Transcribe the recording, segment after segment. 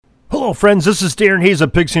Hello, friends. This is Darren Hayes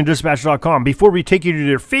of PigskinDispatch.com. Before we take you to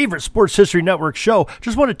your favorite Sports History Network show,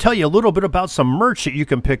 just want to tell you a little bit about some merch that you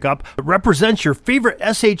can pick up that represents your favorite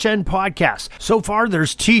SHN podcast. So far,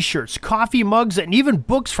 there's t-shirts, coffee mugs, and even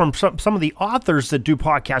books from some of the authors that do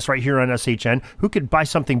podcasts right here on SHN. Who could buy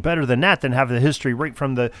something better than that than have the history right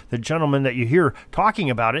from the gentleman that you hear talking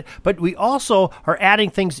about it? But we also are adding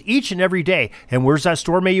things each and every day. And where's that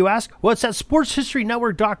store, may you ask? Well, it's at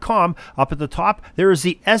SportsHistoryNetwork.com. Up at the top, there is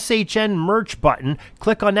the SHN merch button.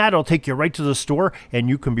 Click on that. It'll take you right to the store, and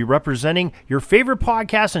you can be representing your favorite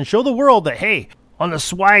podcast and show the world that, hey, on the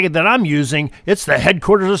swag that I'm using, it's the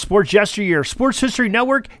headquarters of sports yesteryear, Sports History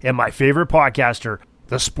Network, and my favorite podcaster,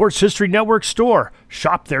 the Sports History Network store.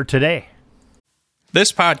 Shop there today.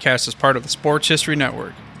 This podcast is part of the Sports History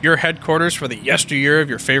Network, your headquarters for the yesteryear of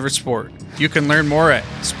your favorite sport. You can learn more at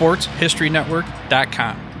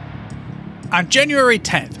sportshistorynetwork.com. On January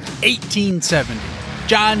 10th, 1870,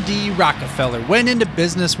 John D. Rockefeller went into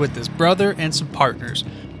business with his brother and some partners,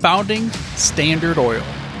 founding Standard Oil,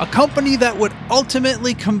 a company that would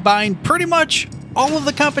ultimately combine pretty much all of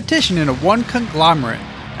the competition into one conglomerate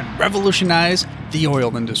and revolutionize the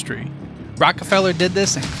oil industry. Rockefeller did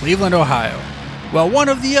this in Cleveland, Ohio, while one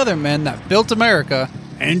of the other men that built America,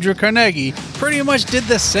 Andrew Carnegie, pretty much did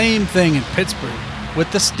the same thing in Pittsburgh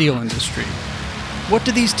with the steel industry. What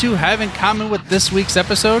do these two have in common with this week's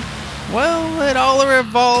episode? Well, it all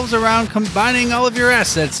revolves around combining all of your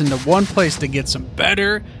assets into one place to get some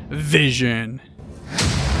better vision.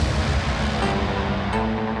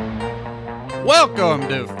 Welcome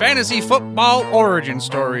to Fantasy Football Origin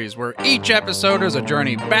Stories, where each episode is a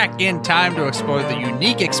journey back in time to explore the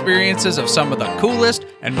unique experiences of some of the coolest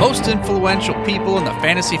and most influential people in the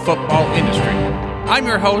fantasy football industry. I'm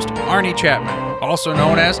your host, Arnie Chapman, also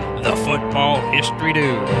known as the Football History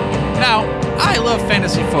Dude. Now, I love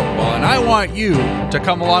fantasy football, and I want you to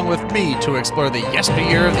come along with me to explore the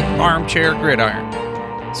yesteryear of the armchair gridiron.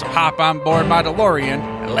 So hop on board my DeLorean,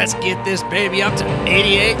 and let's get this baby up to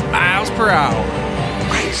 88 miles per hour.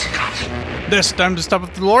 Great Scott! This time to stop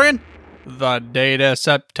with the DeLorean. The date is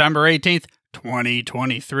September 18th,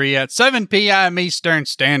 2023 at 7 p.m. Eastern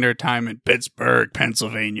Standard Time in Pittsburgh,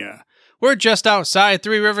 Pennsylvania. We're just outside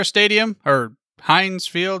Three River Stadium, or Heinz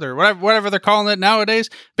Field, or whatever they're calling it nowadays,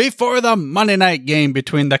 before the Monday night game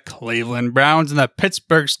between the Cleveland Browns and the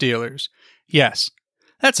Pittsburgh Steelers. Yes,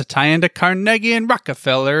 that's a tie-in to Carnegie and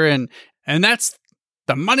Rockefeller, and that's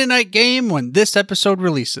the Monday night game when this episode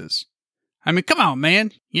releases. I mean, come on,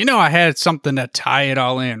 man. You know I had something to tie it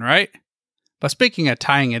all in, right? But speaking of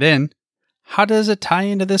tying it in, how does it tie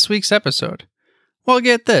into this week's episode? Well,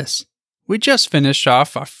 get this. We just finished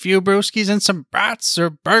off a few brewskis and some brats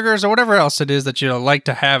or burgers or whatever else it is that you like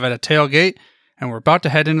to have at a tailgate, and we're about to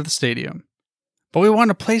head into the stadium. But we want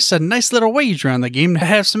to place a nice little wager on the game to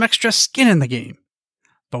have some extra skin in the game.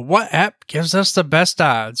 But what app gives us the best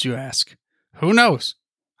odds, you ask? Who knows?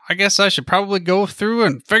 I guess I should probably go through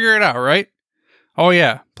and figure it out, right? Oh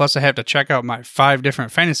yeah, plus I have to check out my 5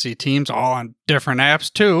 different fantasy teams all on different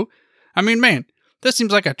apps too. I mean, man, this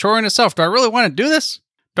seems like a chore in itself. Do I really want to do this?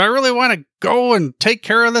 Do I really want to go and take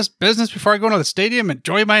care of this business before I go into the stadium and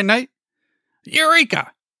enjoy my night?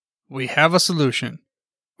 Eureka! We have a solution.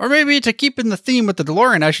 Or maybe to keep in the theme with the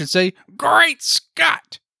DeLorean, I should say, Great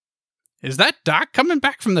Scott! Is that Doc coming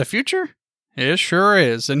back from the future? It sure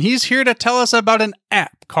is, and he's here to tell us about an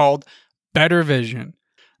app called Bettor Vision.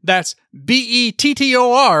 That's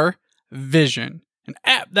Bettor Vision, an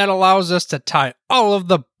app that allows us to tie all of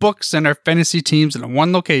the books and our fantasy teams in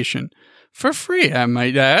one location. For free, I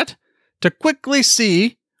might add, to quickly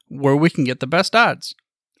see where we can get the best odds.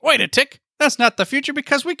 Wait a tick, that's not the future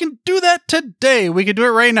because we can do that today. We can do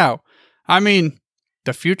it right now. I mean,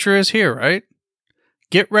 the future is here, right?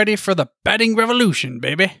 Get ready for the betting revolution,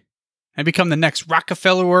 baby. And become the next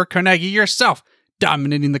Rockefeller or Carnegie yourself,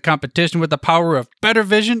 dominating the competition with the power of Bettor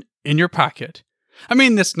Vision in your pocket. I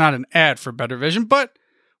mean, this is not an ad for Bettor Vision, but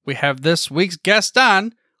we have this week's guest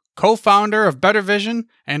on, co-founder of Bettor Vision,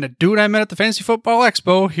 and a dude I met at the Fantasy Football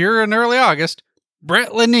Expo here in early August,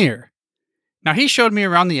 Brett Lanier. Now, he showed me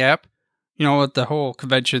around the app, with the whole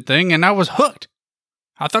convention thing, and I was hooked.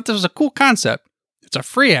 I thought this was a cool concept. It's a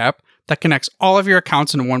free app that connects all of your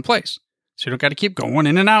accounts into one place, so you don't got to keep going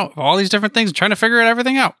in and out of all these different things and trying to figure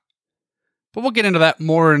everything out. But we'll get into that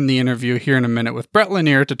more in the interview here in a minute with Brett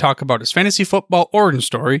Lanier to talk about his fantasy football origin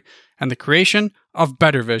story and the creation of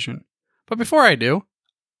Bettor Vision. But before I do,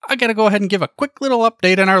 I gotta go ahead and give a quick little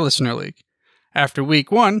update on our listener league. After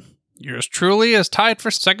week 1, yours truly is tied for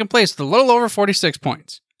second place with a little over 46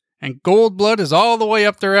 points. And Gold Blood is all the way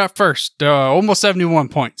up there at first, almost 71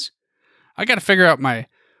 points. I gotta figure out my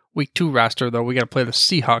Week 2 roster, though. We got to play the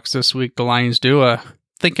Seahawks this week. The Lions do.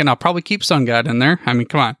 Thinking I'll probably keep Sun God in there. I mean,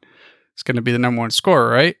 come on. It's going to be the number one scorer,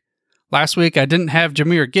 right? Last week, I didn't have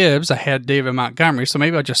Jahmyr Gibbs. I had David Montgomery, so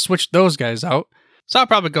maybe I'll just switch those guys out. So I'll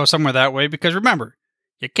probably go somewhere that way because remember,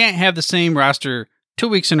 you can't have the same roster 2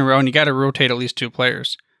 weeks in a row and you got to rotate at least 2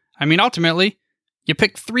 players. I mean, ultimately, you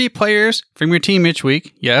pick 3 players from your team each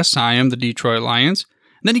week. Yes, I am the Detroit Lions.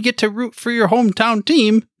 And then you get to root for your hometown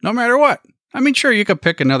team no matter what. I mean, sure, you could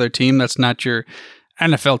pick another team that's not your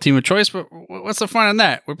NFL team of choice, but what's the fun in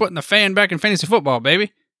that? We're putting the fan back in fantasy football,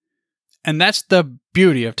 baby. And that's the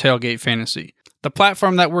beauty of Tailgate Fantasy, the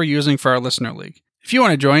platform that we're using for our listener league. If you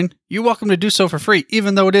want to join, you're welcome to do so for free,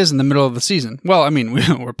 even though it is in the middle of the season. Well, I mean,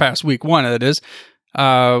 we're past week 1, that is.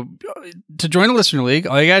 To join the listener league,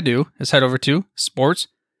 all you got to do is head over to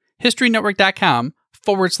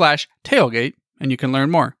sportshistorynetwork.com/tailgate, and you can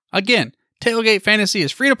learn more. Again, Tailgate Fantasy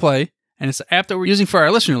is free to play, and it's the app that we're using for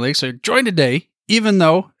our listener league, so join today, even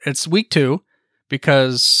though it's week 2.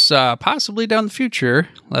 Because possibly down the future,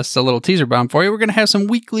 that's a little teaser bomb for you, we're going to have some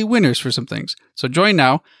weekly winners for some things. So join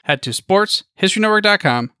now. Head to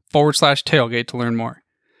sportshistorynetwork.com/tailgate to learn more.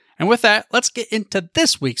 And with that, let's get into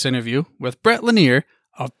this week's interview with Brett Lanier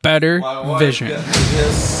of Better Vision.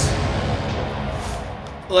 This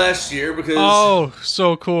last year because oh,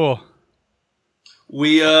 so cool.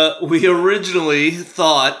 We originally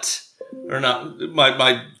thought, or not,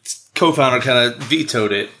 my co-founder kind of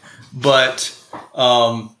vetoed it, but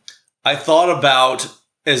I thought about,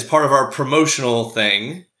 as part of our promotional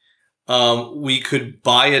thing, we could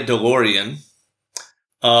buy a DeLorean.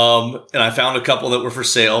 And I found a couple that were for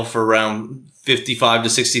sale for around $55,000 to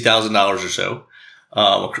 $60,000 or so.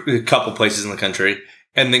 A couple places in the country,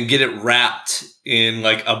 and then get it wrapped in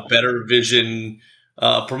like a Better Vision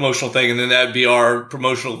promotional thing. And then that'd be our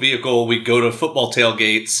promotional vehicle. We'd go to football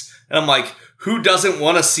tailgates, and I'm like, who doesn't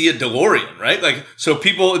want to see a DeLorean, right? Like, so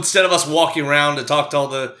people, instead of us walking around to talk to all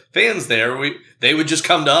the fans there, they would just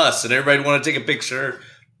come to us, and everybody would want to take a picture.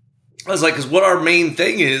 I was like, because what our main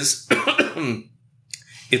thing is,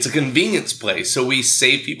 it's a convenience play, so we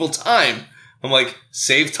save people time. I'm like,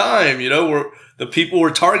 save time, the people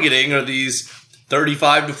we're targeting are these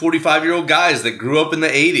 35 to 45-year-old guys that grew up in the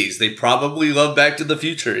 80s. They probably love Back to the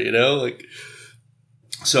Future,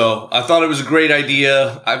 So I thought it was a great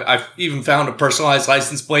idea. I've even found a personalized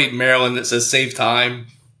license plate in Maryland that says save time.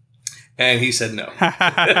 And he said no.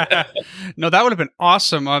 No, that would have been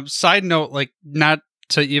awesome. Side note, not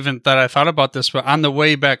to even that I thought about this, but on the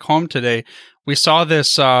way back home today, we saw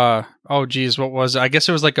this, what was it? I guess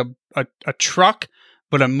it was like a truck,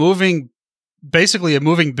 but basically a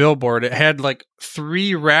moving billboard. It had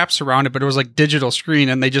 3 wraps around it, but it was digital screen,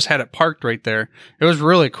 and they just had it parked right there. It was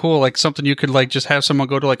really cool, something you could just have someone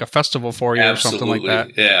go to a festival for you. Absolutely. Or something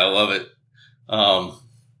like that. Yeah, I love it.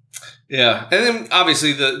 Yeah, and then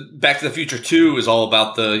obviously the Back to the Future 2 is all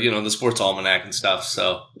about the the sports almanac and stuff.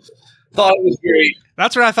 So thought it was great.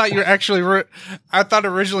 That's what I thought you were actually. I thought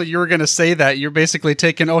originally you were going to say that you're basically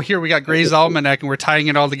taking. Oh, here we got Gray's Almanac, and we're tying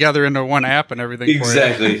it all together into one app and everything.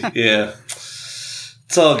 Exactly. For you. Yeah.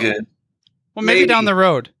 It's all good. Well, maybe down the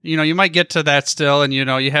road, you might get to that still, and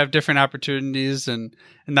you have different opportunities and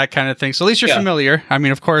that kind of thing. So at least you're familiar. I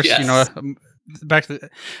mean, of course, yes.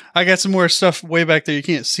 I got some more stuff way back there. You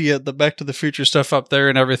can't see it. The Back to the Future stuff up there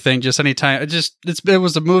and everything. Just anytime. It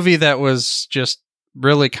was a movie that was just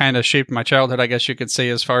really kind of shaped my childhood, I guess you could say,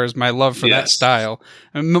 as far as my love for that style.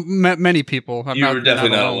 And many people. You were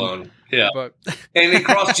definitely not alone. Yeah. But and it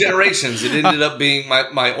crossed generations. It ended up being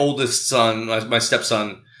my oldest son, my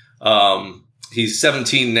stepson. He's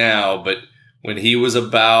 17 now, but when he was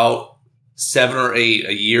about 7 or 8,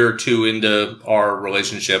 a year or 2 into our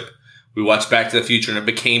relationship, we watched Back to the Future, and it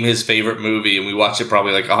became his favorite movie, and we watched it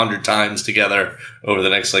probably 100 times together over the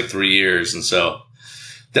next 3 years. And so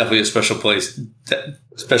definitely a special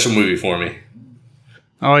movie for me.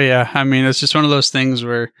 Oh yeah. I mean, it's just one of those things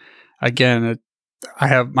where, again,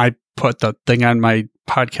 I put the thing on my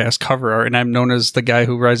podcast cover art, and I'm known as the guy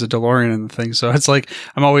who rides a DeLorean and the thing. So it's I'm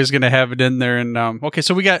always going to have it in there. And okay,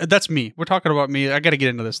 so that's me. We're talking about me. I got to get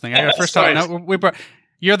into this thing. I got to first talk. No,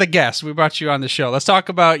 you're the guest. We brought you on the show. Let's talk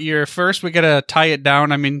about your first. We got to tie it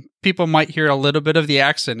down. I mean, people might hear a little bit of the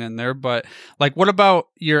accent in there, but what about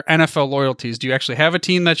your NFL loyalties? Do you actually have a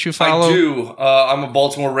team that you follow? I do. I'm a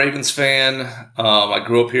Baltimore Ravens fan. I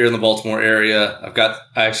grew up here in the Baltimore area.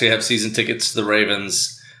 I actually have season tickets to the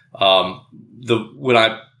Ravens. My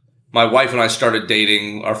wife and I started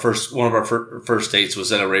dating, one of our first dates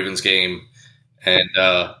was at a Ravens game, and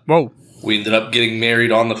whoa. We ended up getting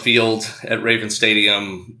married on the field at Raven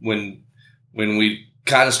Stadium. When we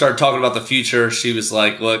kind of started talking about the future, she was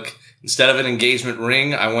like, look, instead of an engagement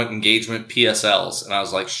ring, I went engagement PSLs. And I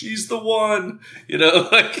was like, she's the one, you know,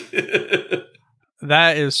 like.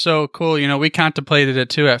 That is so cool. You know, we contemplated it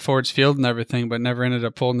too at Ford's Field and everything, but never ended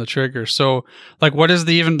up pulling the trigger. So, like, what is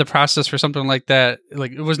even the process for something like that?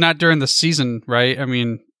 Like, it was not during the season, right? I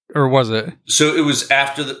mean, or was it? So it was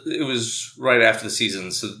right after the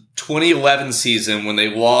season. So 2011 season when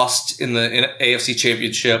they lost in the AFC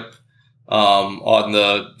Championship on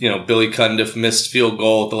the, Billy Cundiff missed field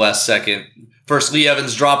goal at the last second. First Lee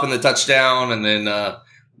Evans dropping the touchdown, and then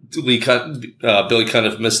Billy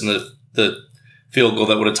Cundiff missing the field goal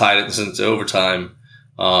that would have tied it into overtime.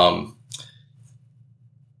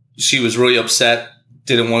 She was really upset,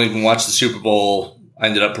 didn't want to even watch the Super Bowl. I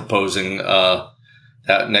ended up proposing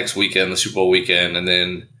that next weekend, the Super Bowl weekend. And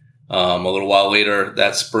then a little while later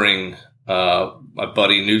that spring, my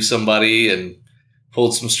buddy knew somebody and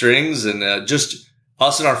pulled some strings, and just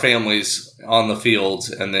us and our families on the field.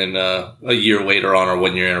 And then a year later, on our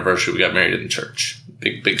 1-year anniversary, we got married in the church.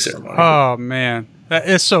 Big ceremony. Oh, man. That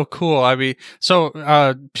is so cool. I mean,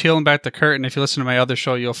 peeling back the curtain, if you listen to my other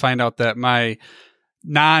show, you'll find out that my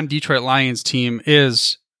non-Detroit Lions team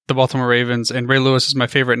is the Baltimore Ravens, and Ray Lewis is my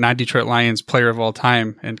favorite non-Detroit Lions player of all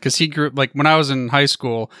time. And because he grew, like, when I was in high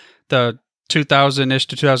school, the 2000-ish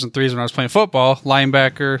to 2003 is when I was playing football,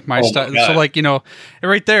 linebacker, so, like,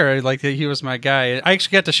 right there, like, he was my guy. I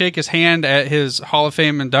actually got to shake his hand at his Hall of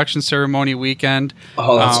Fame induction ceremony weekend.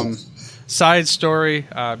 Oh, that's awesome. Side story,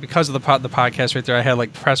 because of the podcast right there, I had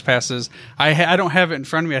like press passes. I don't have it in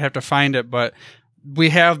front of me. I'd have to find it, but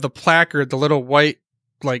we have the placard, the little white,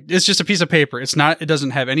 like, it's just a piece of paper. It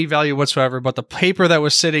doesn't have any value whatsoever, but the paper that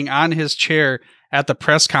was sitting on his chair at the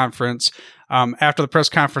press conference, after the press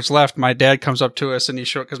conference left, my dad comes up to us and he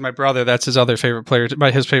showed, because my brother, that's his other favorite player,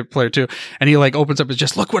 his favorite player too. And he like opens up and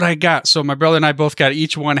just, look what I got. So my brother and I both got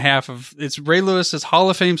each one half of, it's Ray Lewis's Hall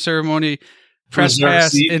of Fame ceremony, press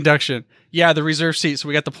pass induction. Yeah, the reserve seat. So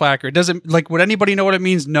we got the placard. It doesn't, like, would anybody know what it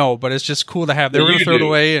means? No, but it's just cool to have. They were going to throw it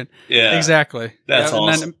away. And yeah, exactly. That's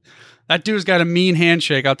awesome. And that dude's got a mean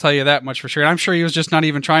handshake. I'll tell you that much for sure. And I'm sure he was just not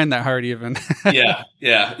even trying that hard even.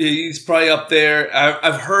 Yeah. He's probably up there.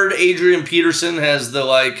 I've heard Adrian Peterson has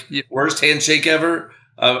the worst handshake ever.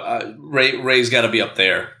 Ray's got to be up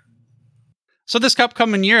there. So this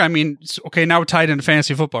upcoming year, I mean, okay, now we're tied into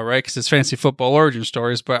fantasy football, right? Because it's fantasy football origin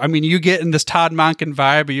stories. But I mean, you get in this Todd Monken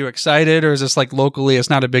vibe. Are you excited, or is this like locally? It's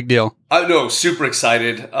not a big deal. No, super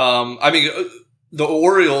excited. I mean, the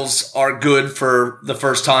Orioles are good for the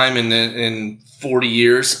first time in 40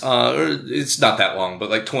 years. It's not that long, but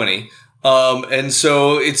like 20. And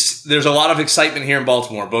so there's a lot of excitement here in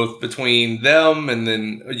Baltimore, both between them and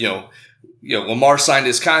then Lamar signed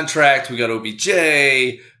his contract. We got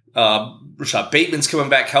OBJ. Rashad Bateman's coming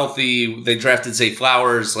back healthy. They drafted Zay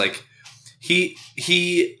Flowers. Like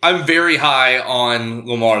I'm very high on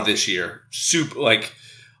Lamar this year.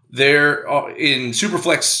 They're in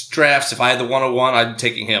Superflex drafts. If I had the 101, I'd be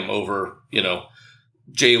taking him over,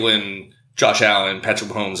 Jalen, Josh Allen, Patrick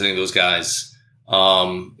Mahomes, any of those guys.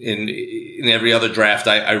 In every other draft,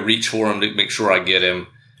 I reach for him to make sure I get him.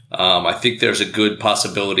 I think there's a good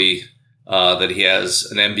possibility that he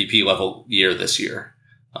has an MVP level year this year.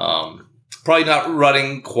 Probably not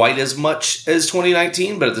running quite as much as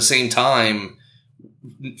 2019, but at the same time,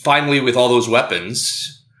 finally with all those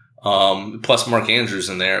weapons, plus Mark Andrews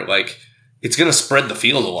in there, like, it's going to spread the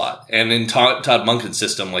field a lot. And in Todd Monken's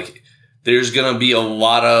system, like, there's going to be a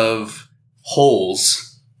lot of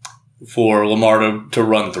holes for Lamar to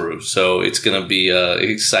run through. So it's going to be an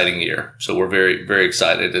exciting year. So we're very, very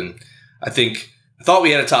excited. And I thought we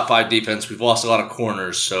had a top 5 defense. We've lost a lot of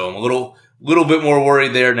corners, so I'm a little bit more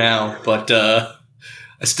worried there now, but I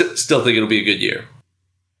still think it'll be a good year.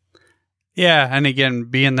 Yeah, and again,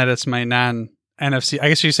 being that it's my non-NFC, I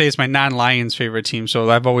guess you say it's my non-Lions favorite team, so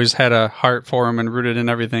I've always had a heart for them and rooted in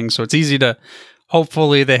everything, so it's easy to,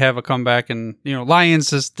 hopefully they have a comeback, and, Lions,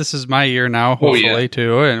 this is my year now, hopefully,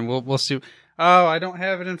 too, and we'll see. Oh, I don't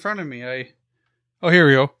have it in front of me. Here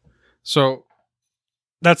we go. So,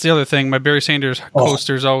 that's the other thing. My Barry Sanders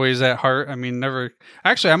coaster's always at heart. I mean, never.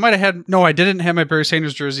 Actually, I didn't have my Barry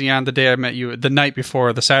Sanders jersey on the day I met you. The night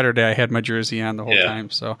before, the Saturday, I had my jersey on the whole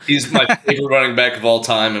time. So he's my favorite running back of all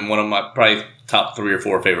time and one of my probably top 3 or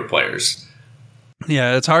 4 favorite players.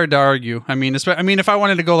 Yeah, it's hard to argue. I mean, if I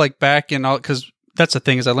wanted to go like back and all, because that's the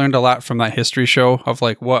thing is I learned a lot from that history show of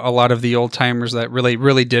like what a lot of the old timers that really,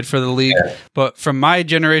 really did for the league. Yeah. But from my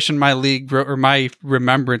generation, my league or my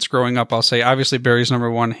remembrance growing up, I'll say obviously Barry's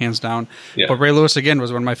number 1, hands down. Yeah. But Ray Lewis again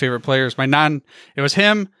was one of my favorite players. It was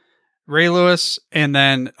him, Ray Lewis, and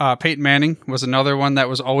then Peyton Manning was another one that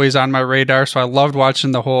was always on my radar. So I loved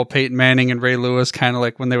watching the whole Peyton Manning and Ray Lewis kind of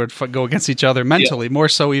like when they would go against each other mentally, more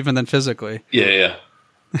so even than physically. Yeah.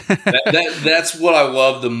 That's what I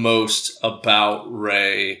love the most about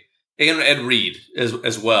Ray and Reed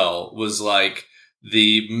as well, was like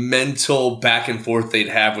the mental back and forth they'd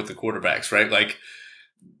have with the quarterbacks, right? Like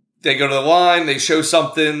they go to the line, they show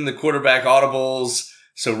something, the quarterback audibles.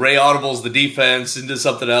 So Ray audibles the defense into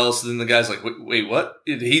something else, and then the guy's like, wait, what?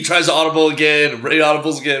 He tries to audible again, and Ray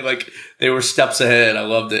audibles again. Like, they were steps ahead. I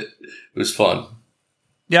loved it. It was fun.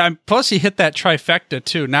 Yeah, and plus he hit that trifecta,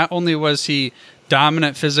 too. Not only was he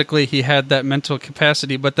dominant physically, he had that mental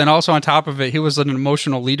capacity, but then also on top of it, he was an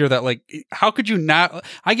emotional leader that, like, how could you not...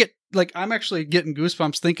 I'm actually getting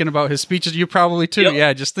goosebumps thinking about his speeches. You probably too. Yep.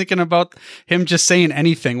 Yeah, just thinking about him just saying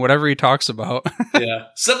anything, whatever he talks about. Yeah.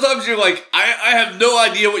 Sometimes you're like, I have no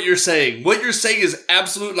idea what you're saying. What you're saying is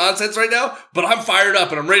absolute nonsense right now, but I'm fired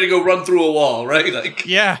up and I'm ready to go run through a wall, right? Like,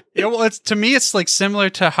 yeah. Well, to me, it's like similar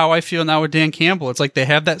to how I feel now with Dan Campbell. It's like they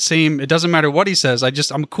have that same, it doesn't matter what he says.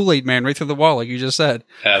 I'm a Kool-Aid man right through the wall, like you just said.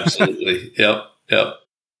 Absolutely. Yep.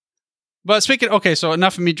 But so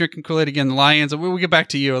enough of me drinking Kool-Aid again. The Lions, we'll get back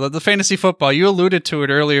to you. The fantasy football, you alluded to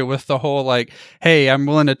it earlier with the whole like, hey, I'm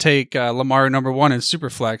willing to take Lamar number 1 in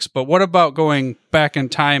Superflex. But what about going back in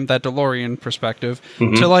time, that DeLorean perspective,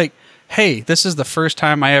 to like, hey, this is the first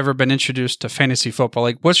time I ever been introduced to fantasy football.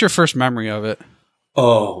 Like, what's your first memory of it?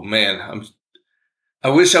 Oh, man. I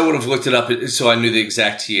wish I would have looked it up so I knew the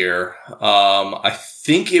exact year. I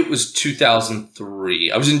think it was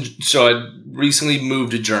 2003. I recently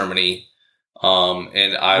moved to Germany.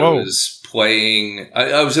 And I was playing,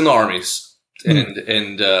 I was in the armies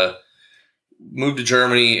and moved to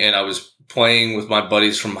Germany, and I was playing with my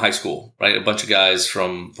buddies from high school, right? A bunch of guys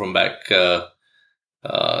from back,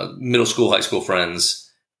 middle school, high school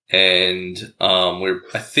friends. And,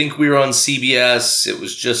 I think we were on CBS. It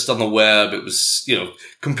was just on the web. It was,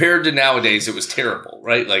 compared to nowadays, it was terrible,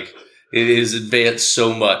 right? Like it is advanced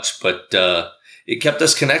so much, but, it kept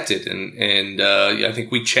us connected, and I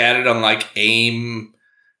think we chatted on like AIM,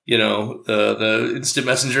 the instant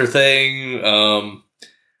messenger thing, and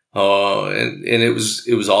it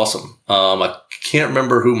was awesome. I can't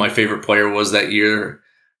remember who my favorite player was that year.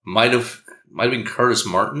 Might have been Curtis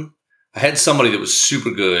Martin. I had somebody that was super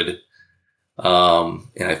good, and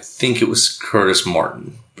I think it was Curtis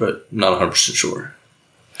Martin, but not 100% sure.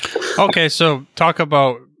 Okay, so talk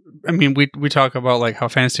about. I mean, we talk about like how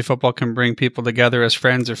fantasy football can bring people together as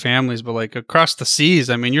friends or families, but like across the seas,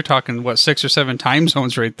 I mean, you're talking 6 or 7 time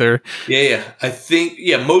zones right there. Yeah. I think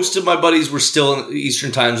most of my buddies were still in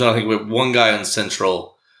Eastern time zone. I think we had one guy on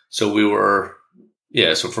Central, so we were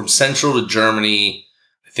so from Central to Germany,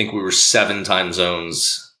 I think we were 7 time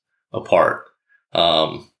zones apart,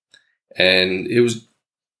 and it was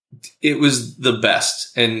the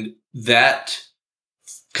best, and that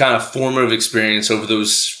kind of formative experience over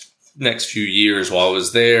those next few years while I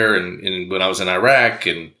was there and when I was in Iraq,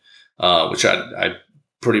 and which I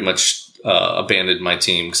pretty much abandoned my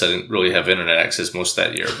team because I didn't really have internet access most of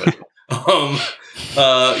that year. But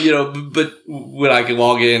but when I could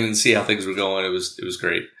log in and see how things were going, it was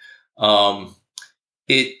great.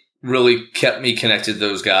 It really kept me connected to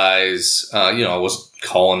those guys. I wasn't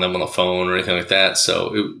calling them on the phone or anything like that,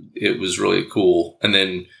 so it was really cool. And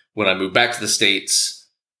then when I moved back to the States,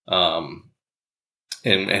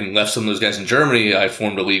 and left some of those guys in Germany, I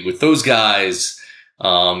formed a league with those guys,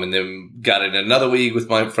 and then got in another league with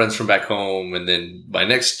my friends from back home. And then my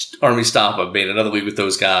next Army stop, I made another league with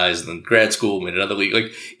those guys. And then grad school, made another league.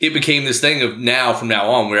 Like, it became this thing of from now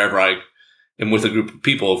on, wherever I am with a group of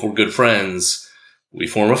people, if we're good friends, we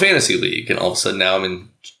form a fantasy league. And all of a sudden now I'm in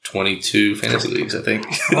 22 fantasy leagues, I think.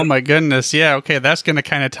 Oh my goodness. Yeah. Okay. That's going to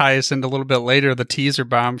kind of tie us into a little bit later, the teaser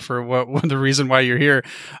bomb for what the reason why you're here.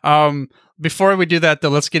 Before we do that, though,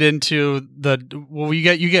 let's get into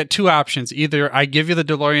you get 2 options. Either I give you the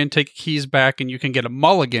DeLorean, take keys back, and you can get a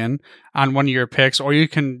mulligan on one of your picks, or you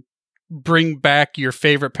can bring back your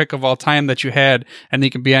favorite pick of all time that you had, and they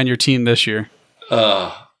can be on your team this year.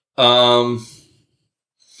 I'll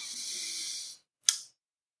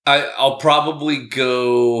probably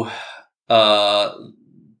go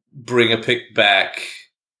bring a pick back.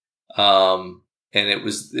 And it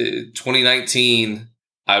was 2019.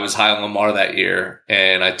 I was high on Lamar that year,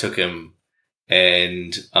 and I took him,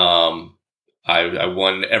 and I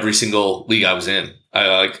won every single league I was in.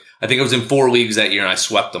 I think I was in 4 leagues that year, and I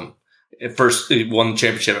swept them. At first, he won the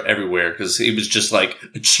championship everywhere because it was just like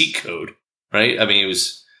a cheat code, right? I mean, it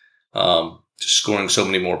was just scoring so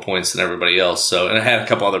many more points than everybody else. So, and I had a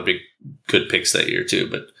couple other good picks that year too.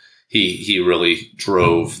 But he really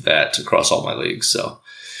drove that across all my leagues. So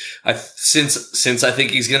since I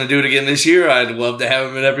think he's going to do it again this year, I'd love to have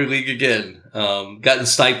him in every league again. Gotten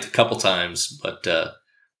sniped a couple times, but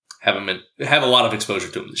have a lot of exposure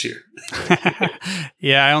to him this year.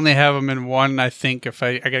 Yeah, I only have him in one, I think, if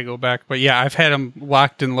I got to go back. But yeah, I've had him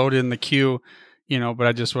locked and loaded in the queue, but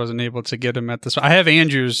I just wasn't able to get him at this. I have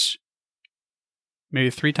Andrews maybe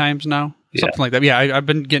 3 times now, something like that. Yeah, I've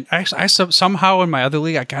been getting, I somehow in my other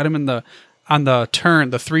league, I got him on the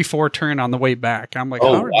turn, the 3-4 turn on the way back. I'm like,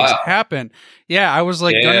 how did this happen? Yeah, I was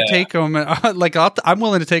like gonna take him. I'm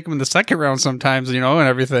willing to take him in the second round sometimes, and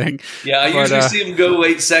everything. Yeah, I usually see him go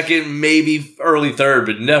late second, maybe early third,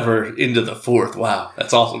 but never into the fourth. Wow,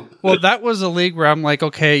 that's awesome. Well, that was a league where I'm like,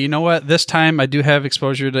 okay, you know what? This time I do have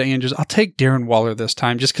exposure to Andrews. I'll take Darren Waller this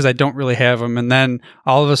time just because I don't really have him. And then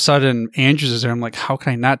all of a sudden Andrews is there. I'm like, how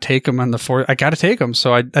can I not take him on the fourth? I got to take him.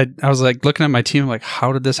 So I was like looking at my team, like,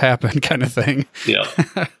 how did this happen, kind of thing. Yeah.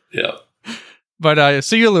 But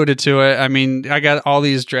so you alluded to it. I mean, I got all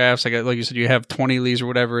these drafts. I got, like you said, you have 20 leagues or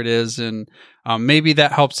whatever it is, and maybe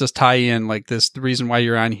that helps us tie in like this. The reason why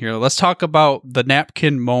you're on here. Let's talk about the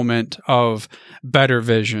napkin moment of Bettor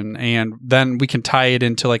Vision, and then we can tie it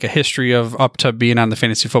into like a history of up to being on the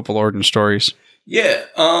Fantasy Football Origin Stories. Yeah.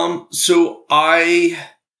 So I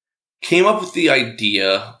came up with the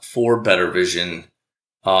idea for Bettor Vision.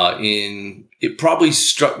 It probably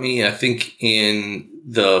struck me, I think, in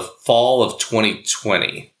the fall of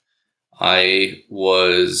 2020. I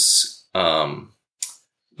was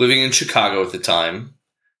living in Chicago at the time,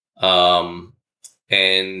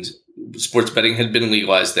 and sports betting had been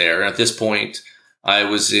legalized there. And at this point, I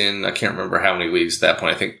was in, I can't remember how many leagues at that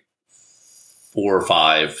point, I think 4 or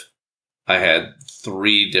 5. I had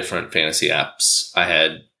 3 different fantasy apps. I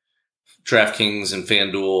had DraftKings and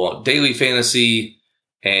FanDuel daily fantasy,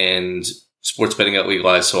 and sports betting got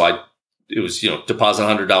legalized. So it was, deposit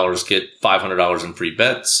 $100, get $500 in free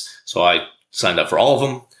bets. So I signed up for all of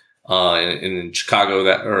them. In Chicago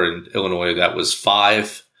or in Illinois, that was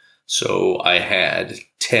 5. So I had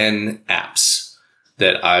 10 apps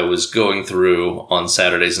that I was going through on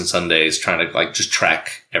Saturdays and Sundays, trying to just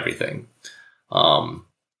track everything. And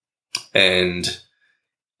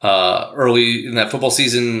early in that football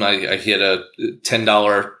season, I hit a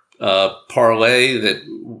 $10 parlay that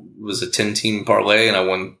was a 10-team parlay, and I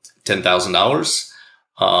won $10,000.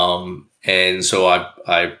 And so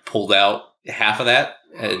I pulled out half of that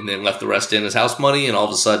and then left the rest in as house money. And all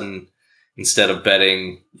of a sudden, instead of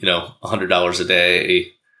betting, $100 a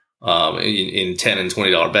day, in $10 and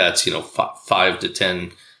 $20 bets, $5 to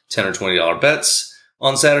 $10 or $20 bets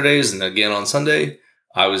on Saturdays. And again on Sunday,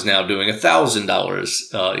 I was now doing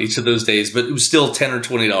 $1,000, each of those days, but it was still $10 or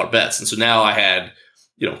 $20 bets. And so now I had,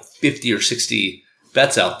 50 or 60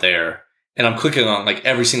 bets out there, and I'm clicking on like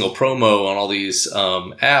every single promo on all these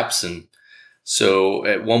apps. And so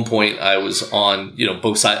at one point I was on,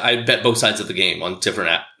 both sides. I bet both sides of the game on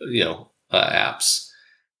different apps,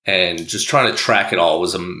 and just trying to track it all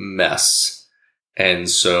was a mess. And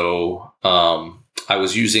so I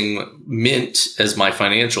was using Mint as my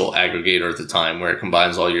financial aggregator at the time, where it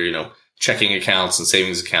combines all your, checking accounts and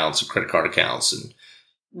savings accounts and credit card accounts and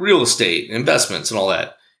real estate and investments and all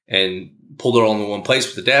that, and pulled it all into one place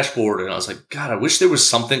with the dashboard. And I was like, God, I wish there was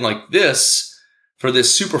something like this for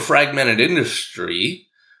this super fragmented industry,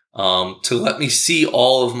 to let me see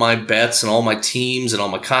all of my bets and all my teams and all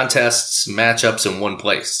my contests and matchups in one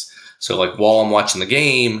place. So like while I'm watching the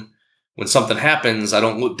game, when something happens, I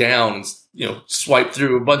don't look down and, swipe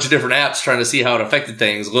through a bunch of different apps trying to see how it affected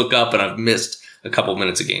things, look up, and I've missed a couple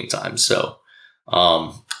minutes of game time. So,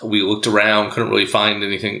 we looked around, couldn't really find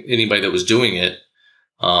anybody that was doing it.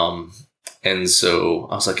 And so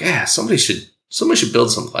I was like, somebody should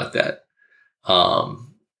build something like that.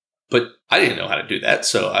 But I didn't know how to do that.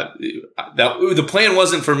 So the plan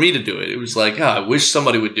wasn't for me to do it. It was like, I wish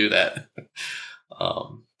somebody would do that.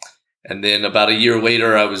 And then about a year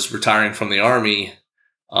later, I was retiring from the Army.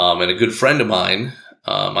 And a good friend of mine,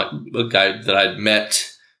 a guy that I'd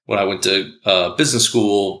met when I went to business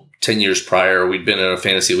school 10 years prior, we'd been in a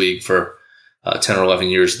fantasy league for 10 or 11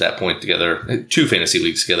 years at that point together, 2 fantasy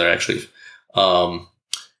leagues together, actually.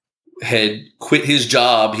 Had quit his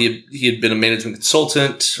job. He had been a management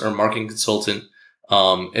consultant or marketing consultant,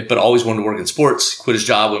 but always wanted to work in sports. Quit his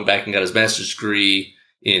job, went back and got his master's degree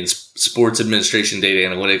in sports administration, data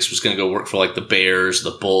analytics, was going to go work for like the Bears,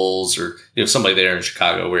 the Bulls, or, somebody there in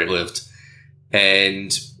Chicago where he lived.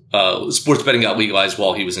 And, sports betting got legalized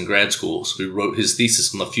while he was in grad school. So he wrote his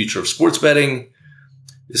thesis on the future of sports betting.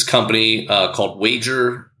 This company, called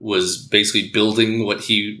Wager was basically building what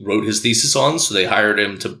he wrote his thesis on. So they hired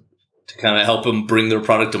him to to kind of help them bring their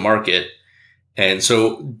product to market. And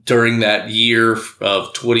so during that year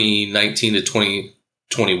of 2019 to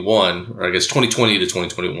 2021, or I guess 2020 to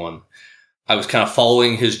 2021, I was kind of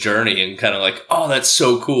following his journey and kind of like, oh, that's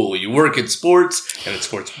so cool. You work in sports and it's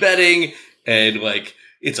sports betting and like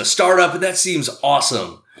it's a startup and that seems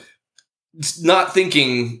awesome. Not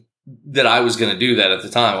thinking that I was going to do that at the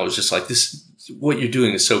time. I was just like, what you're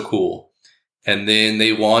doing is so cool. And then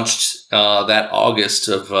they launched that August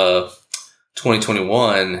of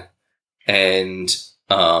 2021. And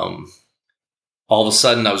all of a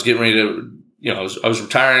sudden I was getting ready to, I was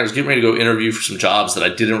retiring. I was getting ready to go interview for some jobs that I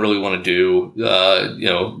didn't really want to do. I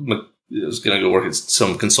was going to go work at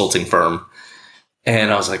some consulting firm.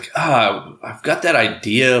 And I was like, I've got that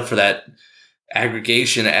idea for that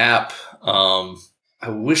aggregation app. I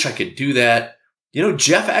wish I could do that.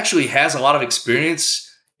 Jeff actually has a lot of experience,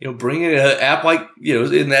 bringing an app like,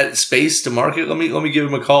 in that space to market. Let me give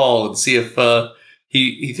him a call and see if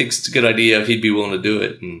he thinks it's a good idea, if he'd be willing to do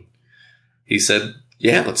it. And he said,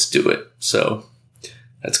 yeah, let's do it. So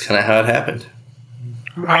that's kind of how it happened.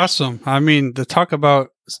 Awesome. I mean, to talk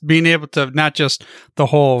about being able to not just the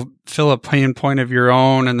whole fill a pain point of your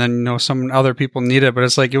own and then, some other people need it, but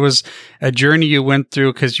it's like it was a journey you went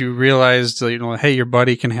through because you realized, hey, your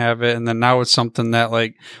buddy can have it. And then now it's something that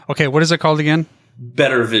like, okay, what is it called again?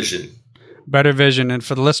 Bettor Vision. Bettor Vision. And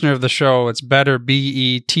for the listener of the show, it's Bettor,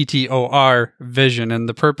 Bettor Vision. And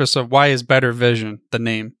the purpose of why is Bettor Vision the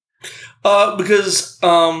name? Because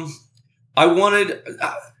I wanted...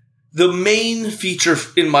 the main feature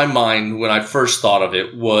in my mind when I first thought of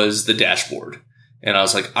it was the dashboard. And I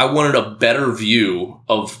was like, I wanted a better view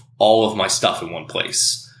of all of my stuff in one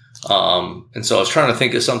place. And so I was trying to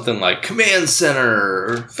think of something like Command Center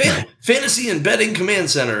or Fantasy and Betting Command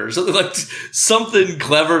Center or something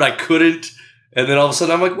clever, and I couldn't. And then all of a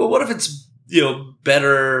sudden I'm like, well, what if it's,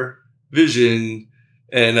 Bettor Vision?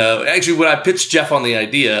 And actually when I pitched Jeff on the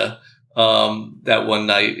idea that one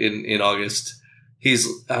night in August,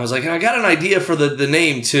 I was like, I got an idea for the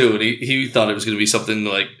name too. And he thought it was going to be something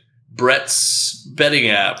like Brett's betting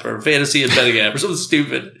app or Fantasy and Betting app or something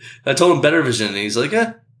stupid. And I told him Bettor Vision and he's like,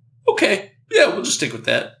 okay, yeah, we'll just stick with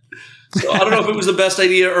that. So I don't know if it was the best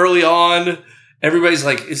idea early on. Everybody's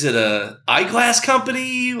like, is it a eyeglass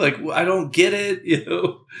company? Like, I don't get it.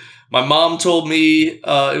 My mom told me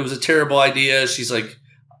it was a terrible idea. She's like,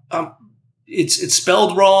 it's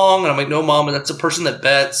spelled wrong. And I'm like, no, Mom, that's a person that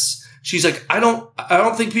bets. She's like, I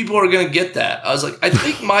don't think people are going to get that. I was like, I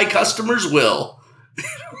think my customers will.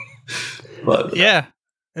 But yeah,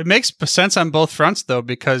 it makes sense on both fronts though,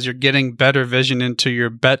 because you're getting Bettor Vision into your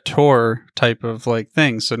Bettor type of like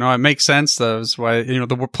thing. So no, it makes sense. That's why,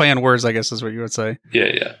 the play on words, I guess is what you would say.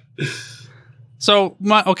 Yeah. So,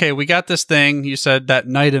 we got this thing. You said that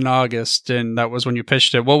night in August, and that was when you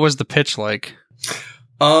pitched it. What was the pitch like?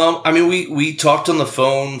 We talked on the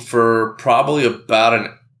phone for probably about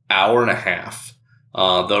an hour and a half.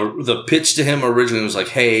 The pitch to him originally was like,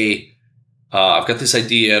 hey, I've got this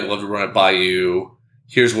idea. I'd love to run it by you.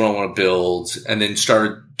 Here's what I want to build. And then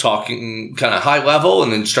started talking kind of high level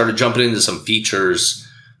and then started jumping into some features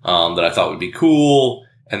that I thought would be cool.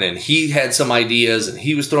 And then he had some ideas and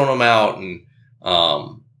he was throwing them out. And,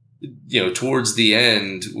 towards the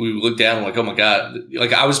end, we looked down and like, oh my God,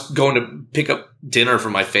 like I was going to pick up dinner for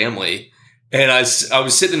my family. And I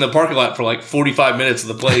was sitting in the parking lot for like 45 minutes of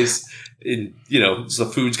the place. And, so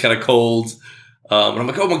the food's kind of cold. And I'm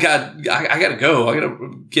like, oh my God, I got to go. I got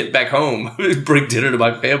to get back home, bring dinner to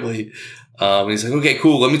my family. And he's like, okay,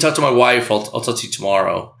 cool. Let me talk to my wife. I'll talk to you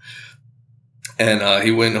tomorrow. And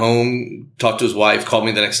he went home, talked to his wife, called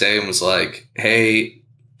me the next day and was like, hey,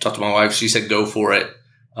 talked to my wife. She said, go for it.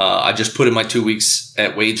 I just put in my 2 weeks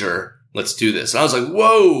at Wager. Let's do this. And I was like,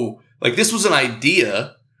 whoa, like this was an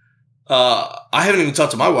idea. I haven't even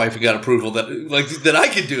talked to my wife and got approval that I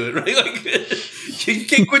could do it, right? Like you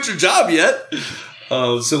can't quit your job yet.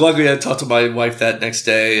 So luckily I talked to my wife that next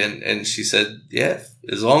day and she said, yeah,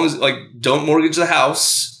 as long as like don't mortgage the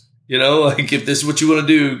house, like if this is what you want to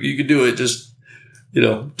do, you can do it. Just,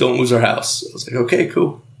 don't lose our house. I was like, okay,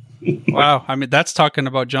 cool. Wow. I mean, that's talking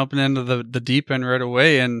about jumping into the deep end right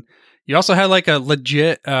away. And you also had like a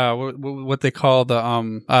legit, what they call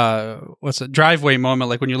the, driveway moment.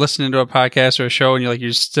 Like when you're listening to a podcast or a show and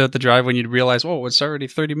you stood at the driveway and you'd realize, oh, it's already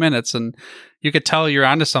 30 minutes. And you could tell you're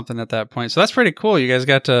onto something at that point. So that's pretty cool. You guys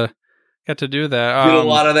got to do that. Did a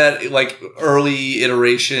lot of that like early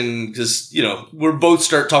iteration because, we're both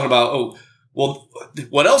start talking about, oh, well,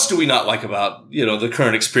 what else do we not like about, the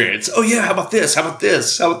current experience? Oh yeah. How about this? How about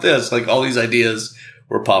this? How about this? Like all these ideas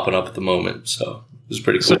were popping up at the moment. So was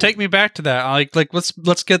pretty cool. So take me back to that. Like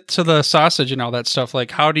let's get to the sausage and all that stuff.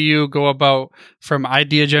 Like, how do you go about from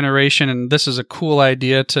idea generation and this is a cool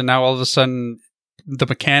idea to now all of a sudden the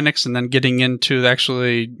mechanics and then getting into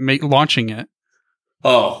actually launching it?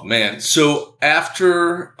 Oh man! So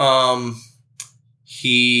after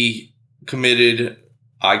he committed,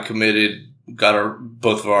 I committed, got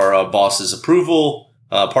both of our bosses' approval,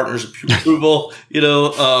 partners' approval.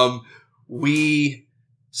 We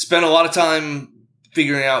spent a lot of time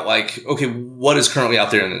figuring out, like, okay, what is currently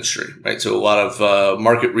out there in the industry, right? So a lot of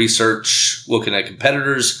market research, looking at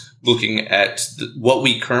competitors, looking at what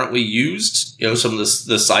we currently used, some of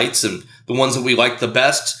the sites and the ones that we liked the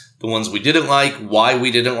best, the ones we didn't like, why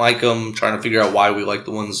we didn't like them, trying to figure out why we liked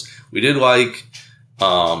the ones we did like.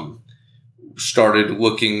 Started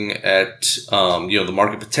looking at, the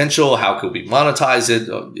market potential, how could we monetize it,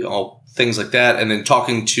 things like that. And then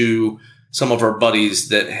talking to some of our buddies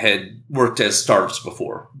that had worked as startups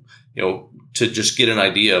before, to just get an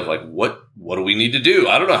idea of like, what do we need to do?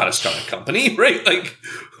 I don't know how to start a company, right? Like,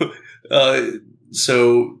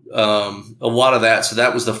 so a lot of that. So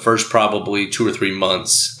that was the first probably 2 or 3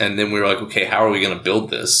 months. And then we were like, okay, how are we going to build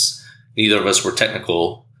this? Neither of us were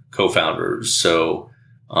technical co-founders. So,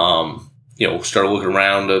 started looking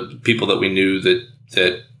around at people that we knew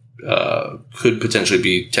that could potentially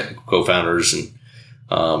be technical co-founders, and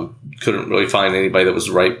couldn't really find anybody that was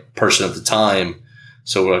the right person at the time.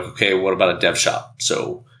 So we're like, okay, what about a dev shop?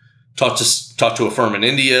 So talked to a firm in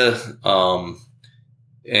India,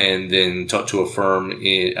 and then talked to a firm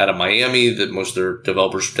out of Miami that most of their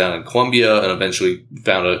developers were down in Colombia, and eventually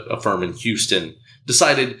found a firm in Houston.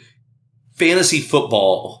 Decided fantasy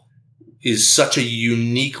football is such a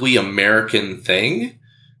uniquely American thing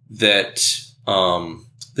that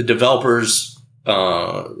the developers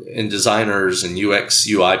and designers and UX,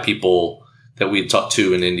 UI people that we had talked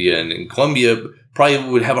to in India and in Colombia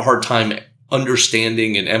probably would have a hard time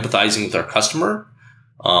understanding and empathizing with our customer.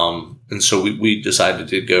 And so we decided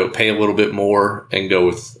to go pay a little bit more and go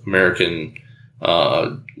with American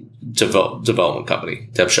development company,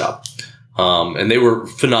 Dev Shop. And they were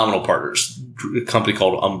phenomenal partners, a company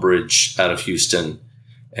called Umbridge out of Houston.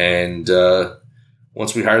 And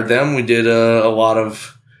once we hired them, we did a lot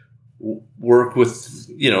of work with,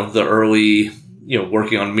 the early,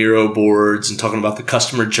 working on Miro boards and talking about the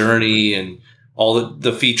customer journey and all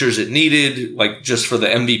the features it needed, like just for the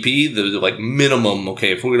MVP, the like minimum.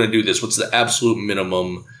 Okay, if we're going to do this, what's the absolute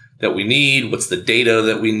minimum that we need? What's the data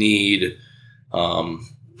that we need?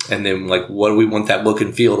 And then like, what do we want that look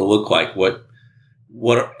and feel to look like? What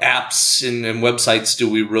apps and websites do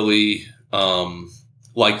we really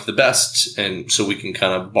like the best? And so we can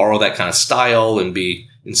kind of borrow that kind of style and be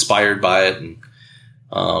inspired by it, and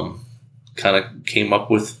kind of came up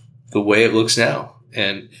with the way it looks now.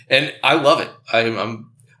 And I love it. I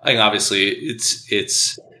think obviously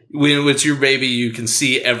it's when it's your baby, you can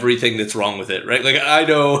see everything that's wrong with it, right? Like I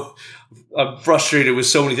know I'm frustrated with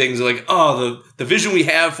so many things. Like, the vision we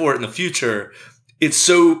have for it in the future,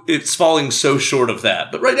 it's falling so short of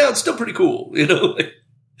that. But right now, it's still pretty cool,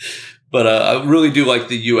 But I really do like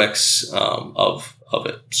the UX of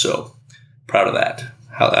it. So proud of that,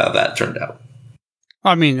 how that turned out.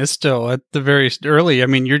 I mean, it's still at the very early. I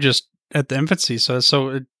mean, you're just at the infancy,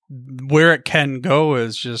 so where it can go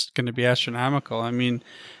is just going to be astronomical. I mean,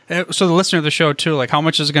 so the listener of the show too, like, how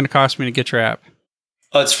much is it going to cost me to get your app?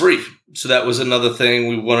 It's free. So that was another thing.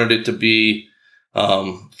 We wanted it to be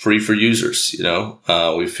free for users.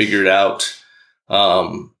 We figured out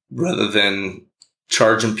rather than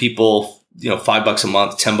charging people, $5 a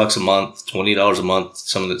month, $10 a month, $20 a month,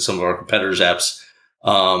 some of our competitors' apps,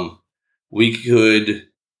 we could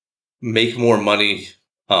make more money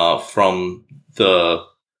from the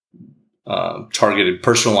targeted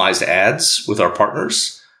personalized ads with our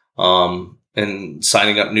partners, and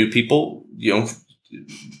signing up new people,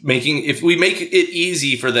 if we make it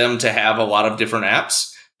easy for them to have a lot of different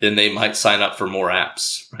apps, then they might sign up for more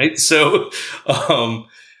apps, right? So,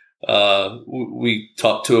 we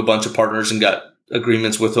talked to a bunch of partners and got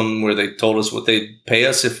agreements with them where they told us what they'd pay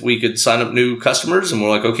us if we could sign up new customers. And we're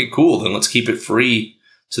like, okay, cool. Then let's keep it free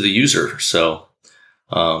to the user. So,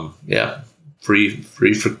 free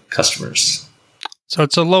for customers. So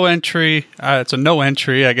it's a low entry. It's a no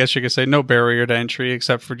entry. I guess you could say no barrier to entry,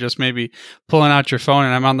 except for just maybe pulling out your phone.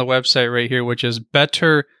 And I'm on the website right here, which is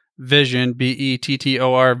Bettor Vision,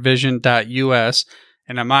 Bettor vision.us.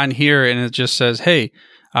 And I'm on here and it just says, hey,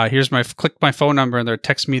 here's click my phone number and they'll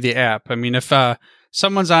text me the app. I mean, if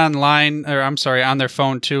someone's on their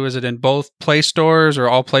phone too, is it in both Play Stores or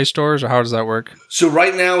all Play Stores, or how does that work? So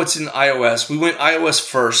right now it's in iOS. We went iOS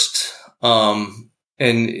first.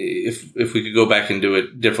 and if we could go back and do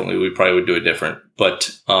it differently, we probably would do it different.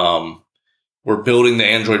 But we're building the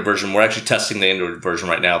Android version. We're actually testing the Android version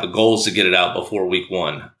right now. The goal is to get it out before week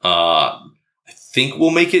 1. I think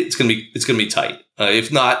we'll make it. It's gonna be tight.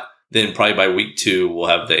 If not, then probably by week 2 we'll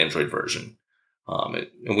have the Android version. And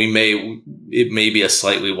it may be a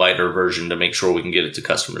slightly lighter version to make sure we can get it to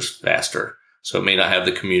customers faster. So it may not have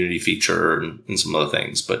the community feature and some other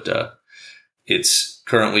things, but it's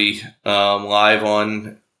currently live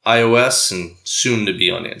on iOS and soon to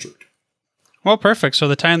be on Android. Well, perfect. So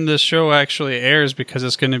the time this show actually airs, because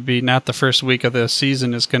it's going to be not the first week of the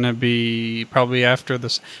season, it's going to be probably after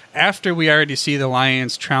we already see the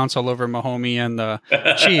Lions trounce all over Mahomey and the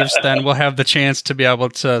Chiefs, then we'll have the chance to be able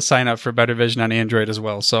to sign up for Better Vision on Android as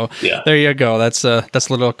well. So There you go. That's a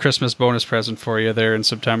little Christmas bonus present for you there in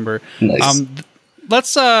September. Nice.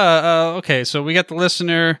 Let's okay. So we got the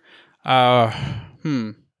listener.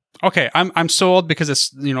 Okay, I'm sold because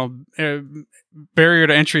it's, barrier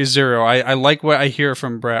to entry is 0. I like what I hear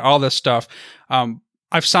from Brett, all this stuff.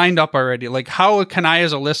 I've signed up already. Like, how can I,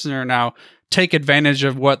 as a listener now, take advantage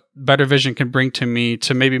of what Better Vision can bring to me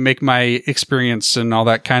to maybe make my experience and all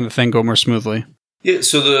that kind of thing go more smoothly? Yeah.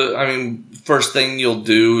 So first thing you'll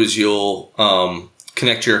do is you'll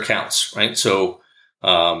connect your accounts, right? So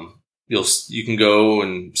you can go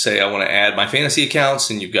and say, I want to add my fantasy accounts,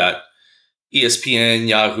 and you've got ESPN,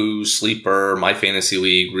 Yahoo, Sleeper, My Fantasy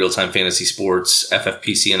League, Real Time Fantasy Sports,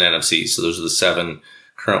 FFPC, and NFC. So those are the 7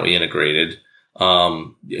 currently integrated.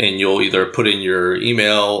 And you'll either put in your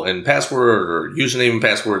email and password or username and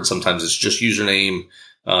password. Sometimes it's just username.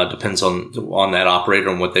 Depends on that operator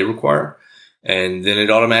and what they require. And then it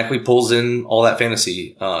automatically pulls in all that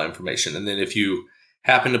fantasy information. And then if you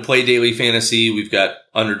happen to play daily fantasy, we've got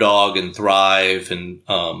Underdog and Thrive and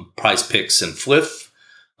Prize Picks and Fliff.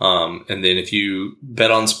 And then if you bet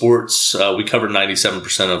on sports, we cover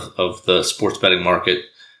 97% of the sports betting market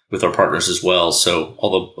with our partners as well. So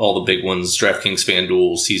all the big ones: DraftKings,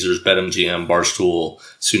 FanDuel, Caesars, BetMGM, Barstool,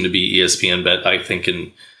 soon to be ESPN Bet, I think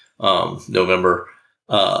in November,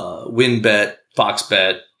 WinBet,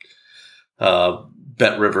 FoxBet,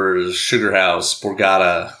 Bet Rivers, Sugar House,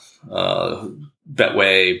 Borgata,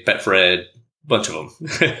 Betway, Betfred, bunch of them.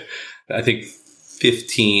 I think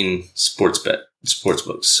 15 sports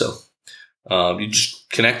books. So you just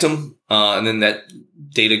connect them, and then that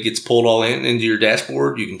data gets pulled all into your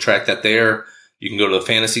dashboard. You can track that there. You can go to the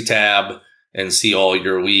fantasy tab and see all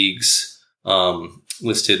your leagues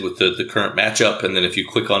listed with the current matchup. And then if you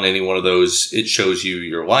click on any one of those, it shows you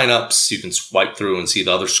your lineups. You can swipe through and see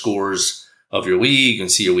the other scores of your league. You can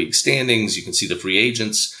see your league standings. You can see the free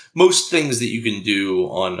agents. Most things that you can do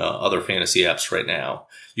on other fantasy apps right now.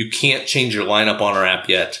 You can't change your lineup on our app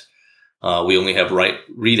yet. We only have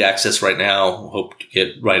read access right now. Hope to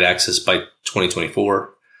get write access by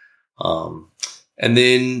 2024. And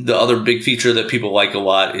then the other big feature that people like a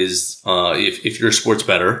lot is if you're a sports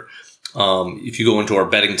bettor, if you go into our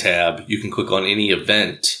betting tab, you can click on any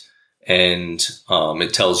event, and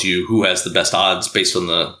it tells you who has the best odds based on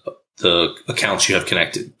the accounts you have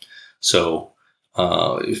connected. So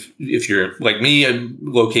if you're like me, I'm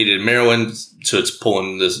located in Maryland, so it's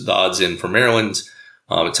pulling the odds in for Maryland.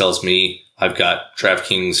 It tells me I've got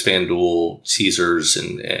DraftKings, FanDuel, Caesars,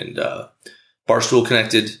 and Barstool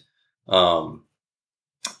connected.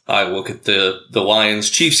 I look at the Lions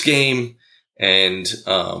Chiefs game, and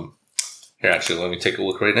here, actually, let me take a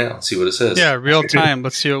look right now and see what it says. Yeah, real time.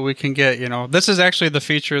 Let's see what we can get. This is actually the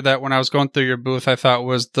feature that when I was going through your booth, I thought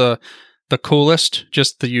was the coolest,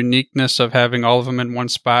 just the uniqueness of having all of them in one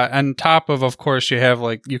spot. And top of course, you have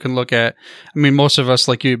you can look at, most of us,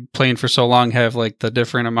 like you playing for so long, have the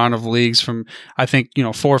different amount of leagues from, I think,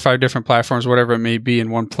 4 or 5 different platforms, whatever it may be, in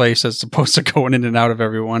one place as opposed to going in and out of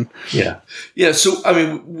everyone. Yeah. Yeah. So,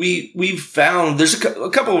 we've found there's a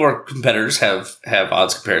couple of our competitors have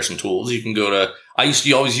odds comparison tools. You can go to, I used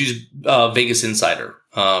to always use Vegas Insider.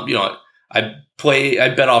 I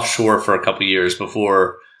bet offshore for a couple of years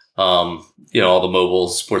before, all the mobile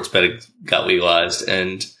sports betting got legalized,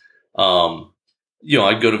 and,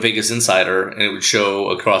 I'd go to Vegas Insider and it would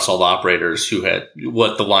show across all the operators who had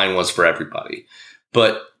what the line was for everybody.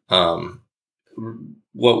 But,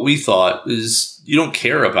 what we thought is you don't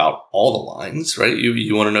care about all the lines, right?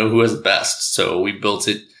 You want to know who has the best. So we built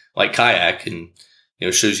it like Kayak, and,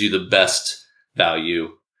 shows you the best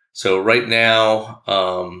value. So right now,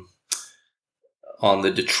 on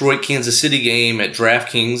the Detroit Kansas City game at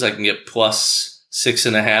DraftKings, I can get plus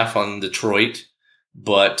 6.5 on Detroit,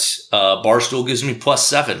 but Barstool gives me plus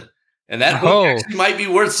 7, and that actually might be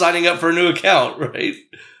worth signing up for a new account, right?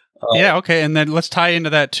 Yeah, okay, and then let's tie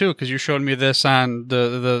into that too, because you showed me this on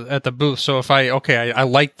the at the booth. So if I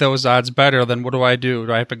like those odds better, then what do I do?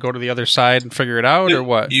 Do I have to go to the other side and figure it out, or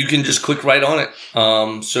what? You can just click right on it.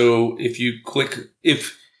 So if you click,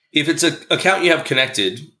 if it's an account you have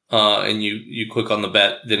connected, and you click on the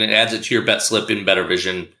bet, then it adds it to your bet slip in Bettor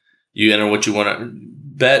Vision. You enter what you want to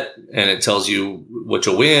bet, and it tells you what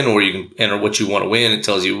you'll win, or you can enter what you want to win. It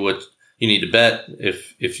tells you what you need to bet.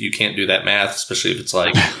 If you can't do that math, especially if it's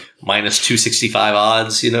like minus 265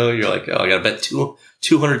 odds, you're like, oh, I got to bet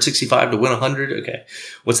 265 to win 100. Okay.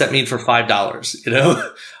 What's that mean for $5?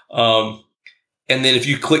 And then if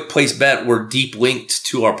you click place bet, we're deep linked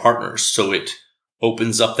to our partners. So it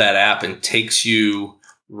opens up that app and takes you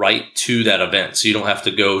right to that event. So you don't have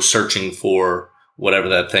to go searching for whatever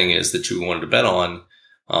that thing is that you wanted to bet on.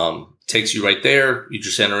 Takes you right there. You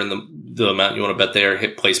just enter in the amount you want to bet there,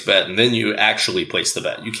 hit place bet, and then you actually place the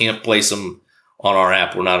bet. You can't place them on our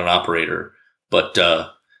app. We're not an operator, but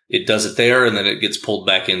it does it there, and then it gets pulled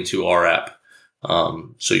back into our app.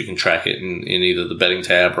 So you can track it in either the betting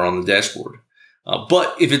tab or on the dashboard.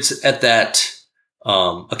 But if it's at that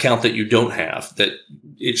account that you don't have, that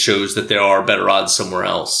it shows that there are better odds somewhere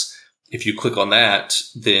else, if you click on that,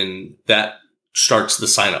 then that starts the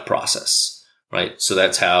sign-up process, right? So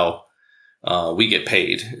that's how we get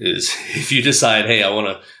paid, is if you decide, hey, I want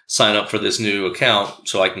to sign up for this new account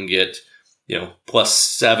so I can get,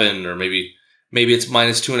 +7, or maybe it's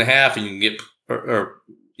 -2.5 and you can get,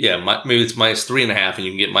 maybe it's -3.5 and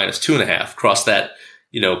you can get -2.5. Cross that,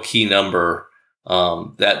 key number.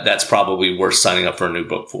 That's probably worth signing up for a new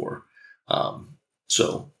book for.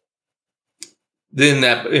 So then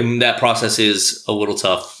that process is a little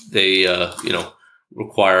tough. They,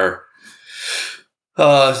 require,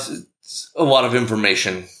 a lot of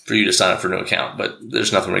information for you to sign up for a new account, but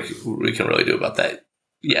there's nothing we can really do about that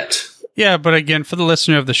yet. Yeah, but again, for the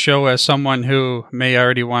listener of the show, as someone who may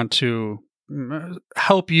already want to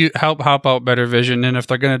help out Bettor Vision, and if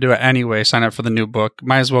they're going to do it anyway, sign up for the new book,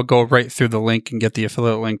 might as well go right through the link and get the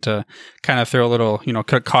affiliate link to kind of throw a little,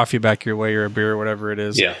 coffee back your way, or a beer, or whatever it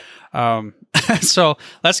is. Yeah. So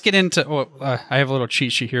let's get into, I have a little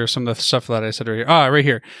cheat sheet here, some of the stuff that I said right here. Right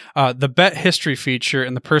here. The bet history feature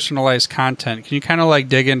and the personalized content. Can you kind of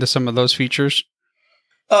dig into some of those features?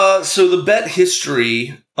 So the bet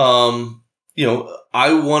history, I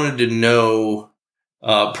wanted to know,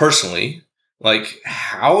 personally,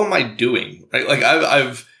 how am I doing?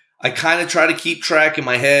 Right? I kind of try to keep track in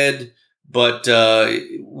my head, but,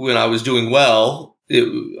 when I was doing well,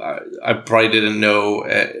 I probably didn't know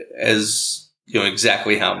as,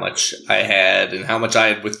 exactly how much I had and how much I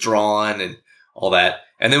had withdrawn and all that.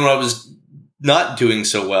 And then when I was not doing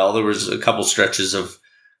so well, there was a couple stretches of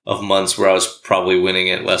months where I was probably winning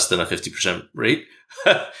at less than a 50% rate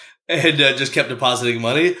and just kept depositing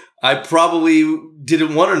money. I probably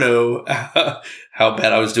didn't want to know how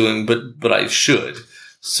bad I was doing, but I should.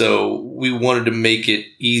 So we wanted to make it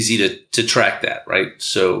easy to track that, right?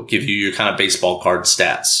 So give you your kind of baseball card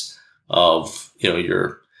stats of,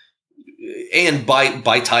 your, and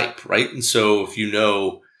by type, right? And so if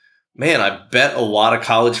man, I bet a lot of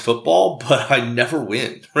college football, but I never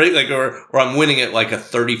win, right? Or I'm winning at a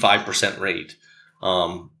 35% rate.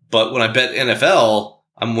 But when I bet NFL,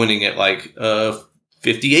 I'm winning at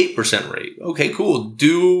 58% rate. Okay, cool.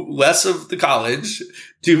 Do less of the college,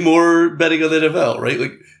 do more betting on the NFL,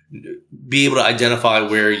 right? Be able to identify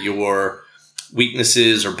where your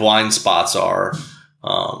weaknesses or blind spots are.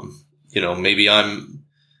 Maybe I'm,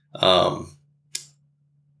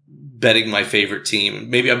 betting my favorite team.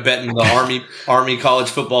 Maybe I'm betting the Army college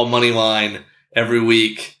football money line every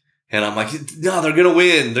week. And I'm like, no, they're going to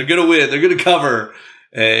win. They're going to win. They're going to cover.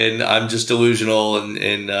 And I'm just delusional.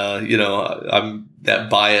 And I'm that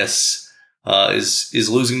bias, is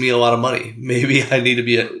losing me a lot of money. Maybe I need to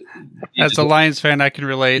be as a Lions fan, I can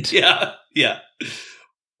relate. Yeah. Yeah.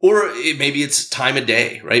 Or maybe it's time of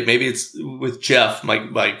day, right? Maybe it's with Jeff,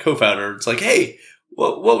 my co-founder. It's hey,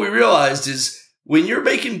 what we realized is, when you're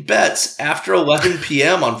making bets after 11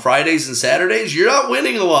 p.m. on Fridays and Saturdays, you're not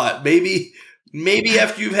winning a lot. Maybe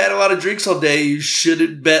after you've had a lot of drinks all day, you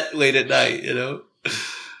shouldn't bet late at night,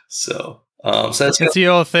 So, that's the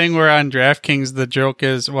old thing where on DraftKings, the joke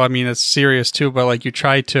is, it's serious too, but you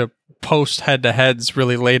try to post head-to-heads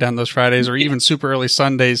really late on those Fridays or even super early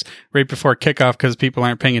Sundays right before kickoff because people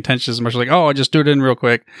aren't paying attention as much. I'll just do it in real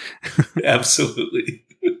quick. Absolutely.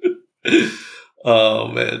 Oh,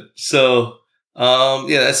 man. So...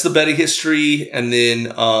 that's the betting history, and then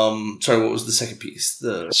sorry, what was the second piece?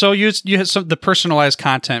 So you had the personalized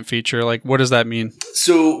content feature. What does that mean?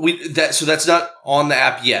 So that's not on the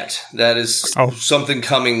app yet. That is something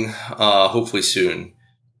coming hopefully soon.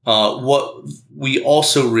 what we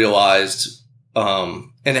also realized,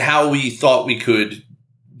 and how we thought we could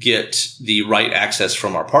get the right access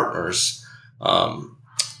from our partners,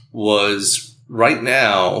 was right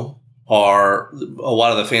now a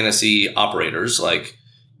lot of the fantasy operators like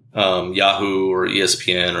Yahoo or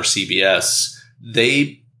ESPN or CBS,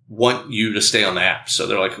 they want you to stay on the app. So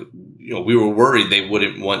they're like, we were worried they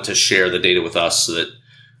wouldn't want to share the data with us so that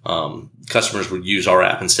customers would use our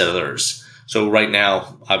app instead of theirs. So right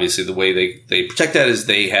now, obviously, the way they protect that is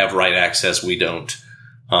they have right access. We don't.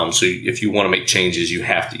 So if you want to make changes, you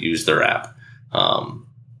have to use their app.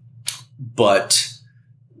 But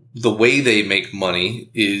the way they make money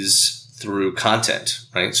is through content,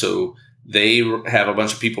 right? So they have a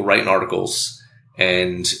bunch of people writing articles,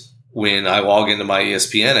 and when I log into my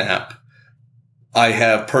ESPN app, I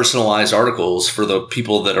have personalized articles for the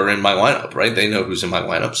people that are in my lineup, right? They know who's in my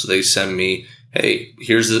lineup, so they send me, hey,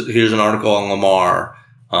 here's an article on Lamar.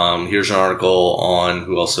 Here's an article on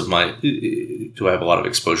who else do I have a lot of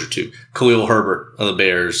exposure to? Khalil Herbert of the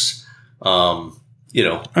Bears.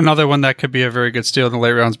 Another one that could be a very good steal in the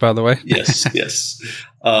late rounds, by the way. Yes.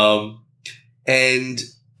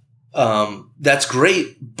 That's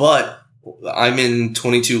great, but I'm in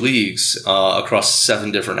 22 leagues across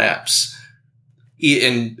 7 different apps.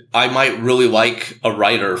 And I might really like a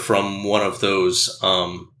writer from one of those.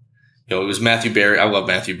 It was Matthew Berry. I love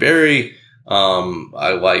Matthew Berry.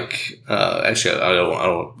 I like, actually, I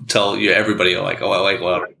don't tell you everybody I like. Oh, I like a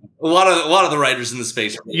lot of the writers in the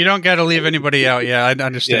space. You don't got to leave anybody out. Yeah, I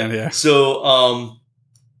understand. Yeah. So,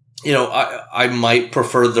 I might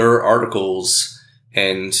prefer their articles,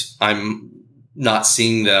 and I'm not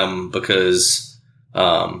seeing them because,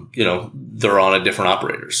 they're on a different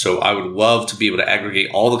operator. So I would love to be able to aggregate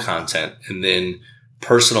all the content and then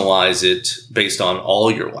personalize it based on all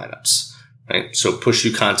your lineups, right? So push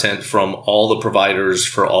you content from all the providers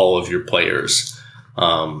for all of your players.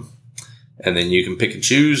 And then you can pick and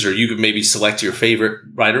choose, or you could maybe select your favorite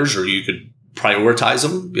writers, or you could prioritize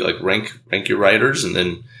them, be like rank your writers, and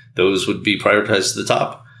then those would be prioritized to the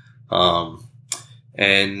top.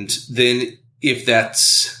 And then if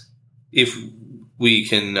we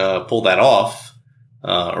can pull that off,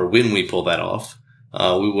 or when we pull that off,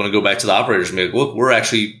 we want to go back to the operators and be like, look, we're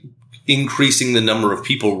actually increasing the number of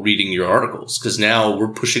people reading your articles because now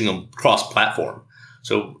we're pushing them cross-platform.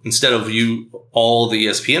 So instead of all the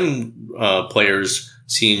ESPN players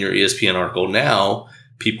seeing your ESPN article, now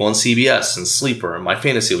people on CBS and Sleeper and My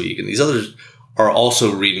Fantasy League and these others are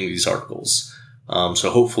also reading these articles.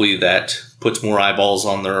 So hopefully that puts more eyeballs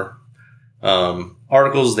on their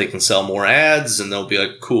articles. They can sell more ads, and they'll be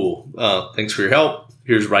like, cool, thanks for your help.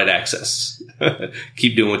 Here's right access.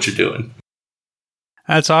 Keep doing what you're doing.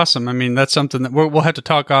 That's awesome. I mean, that's something that we'll have to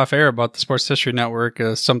talk off air about. The Sports History Network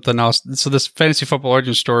something else. So this Fantasy Football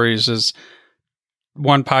Origin Stories is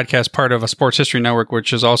one podcast part of a Sports History Network,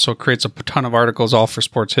 which is also creates a ton of articles all for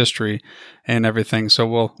sports history and everything.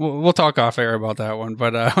 So we'll talk off air about that one.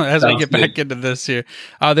 But as we get back into this here,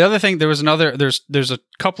 the other thing, there's a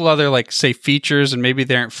couple other features, and maybe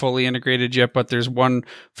they aren't fully integrated yet, but there's one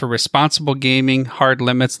for responsible gaming, hard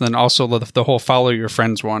limits, and then also the whole follow your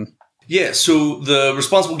friends one. Yeah. So the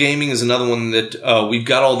responsible gaming is another one that we've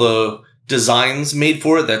got all the designs made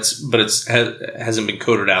for it. But it hasn't been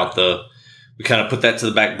coded out. We kind of put that to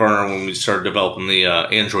the back burner when we started developing the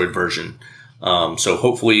Android version. So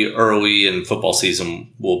hopefully early in football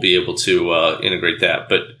season, we'll be able to integrate that.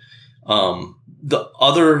 But the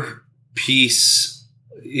other piece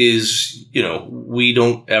is, we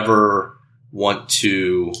don't ever want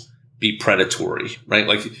to be predatory, right?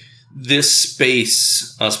 Like this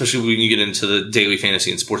space, especially when you get into the daily fantasy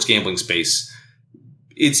and sports gambling space,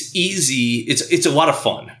 it's easy. It's a lot of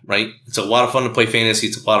fun, right? It's a lot of fun to play fantasy.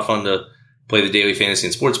 It's a lot of fun to play the daily fantasy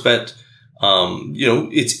and sports bet.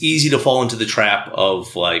 It's easy to fall into the trap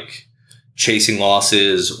of chasing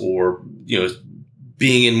losses or,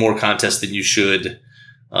 being in more contests than you should.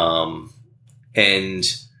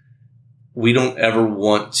 And we don't ever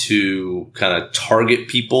want to kind of target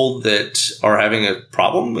people that are having a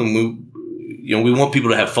problem. And we want people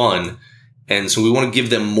to have fun. And so we want to give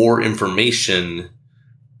them more information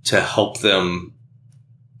to help them,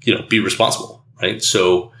 be responsible. Right.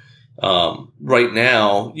 So, right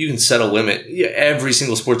now you can set a limit. Every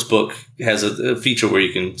single sports book has a feature where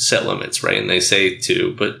you can set limits, right? And they say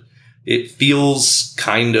to, but it feels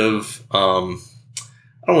kind of, I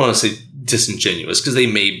don't want to say disingenuous because they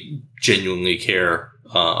may genuinely care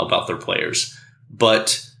about their players,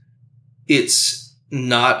 but it's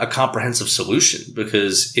not a comprehensive solution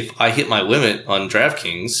because if I hit my limit on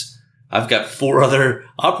DraftKings, I've got 4 other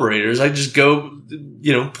operators. I just go,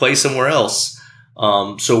 play somewhere else.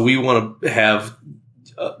 So we want to have,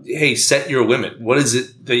 hey, set your limit. What is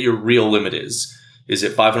it that your real limit is? Is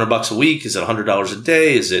it $500 a week? Is it $100 a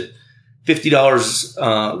day? Is it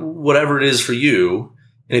 $50? Whatever it is for you.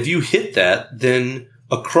 And if you hit that, then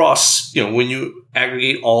across, when you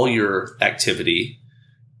aggregate all your activity,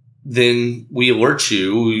 then we alert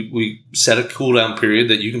you. We set a cooldown period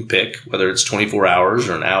that you can pick, whether it's 24 hours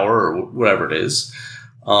or an hour or whatever it is.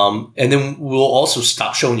 And then we'll also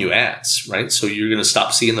stop showing you ads, right? So you're going to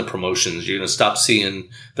stop seeing the promotions. You're going to stop seeing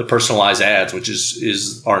the personalized ads, which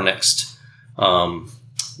is our next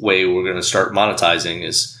way we're going to start monetizing.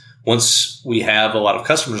 Is once we have a lot of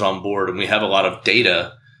customers on board and we have a lot of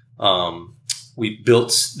data, we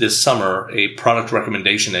built this summer a product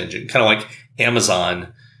recommendation engine, kind of like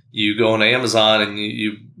Amazon. You go on Amazon and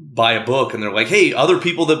you buy a book and they're like, hey, other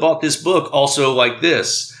people that bought this book also like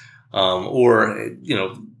this.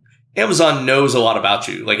 Amazon knows a lot about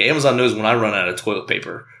you. Like Amazon knows when I run out of toilet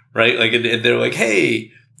paper, right? Like and they're like,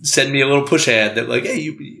 hey, send me a little push ad that like, hey,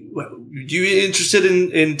 you interested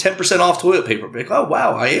in 10% off toilet paper? Like, oh,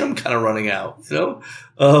 wow, I am kind of running out,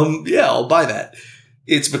 yeah, I'll buy that.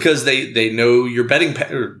 It's because they know your buying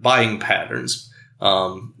patterns.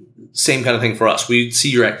 Same kind of thing for us. We see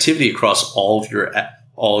your activity across all your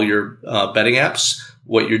betting apps,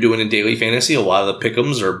 what you're doing in daily fantasy. A lot of the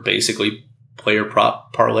pick'ems are basically player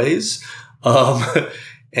prop parlays.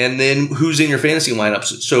 And then who's in your fantasy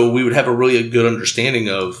lineups. So we would have a really good understanding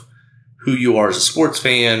of who you are as a sports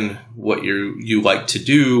fan, what you like to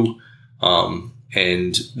do.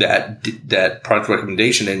 And that product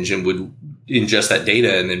recommendation engine would ingest that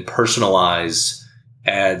data and then personalize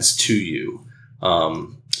ads to you.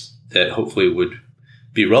 That hopefully would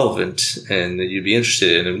be relevant and that you'd be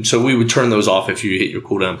interested in. And so we would turn those off if you hit your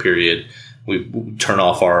cooldown period. We would turn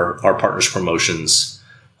off our partners promotions,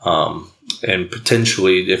 and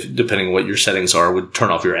potentially, depending on what your settings are, would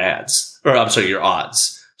turn off your ads, or I'm sorry, your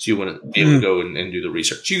odds. So you wouldn't be able to go and do the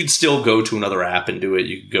research. You could still go to another app and do it.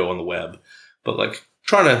 You could go on the web, but like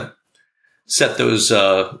trying to set those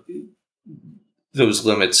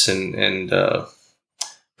limits and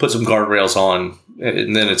put some guardrails on,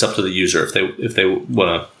 and then it's up to the user if they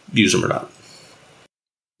want to use them or not.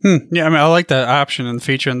 Yeah, I mean, I like that option and the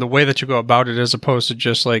feature and the way that you go about it, as opposed to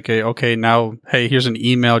just like hey, here's an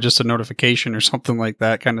email, just a notification or something like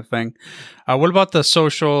that kind of thing. What about the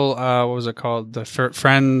social? What was it called? The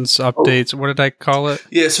friends updates. What did I call it?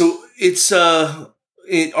 Yeah, so it's our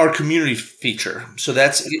community feature. So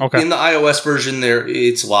that's in the iOS version. There,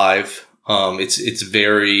 it's live. It's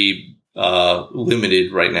very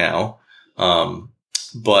limited right now.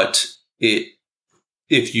 But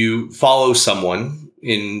if you follow someone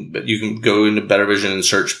you can go into Better Vision and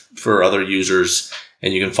search for other users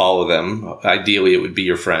and you can follow them. Ideally, it would be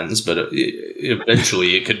your friends, but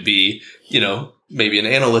eventually it could be, maybe an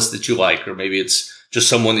analyst that you like, or maybe it's just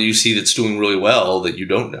someone that you see that's doing really well that you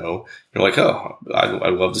don't know. You're like, oh,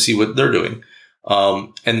 I'd love to see what they're doing.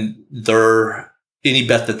 And any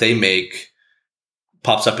bet that they make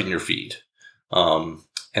pops up in your feed. And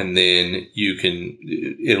then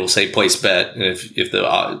it'll say place bet. And if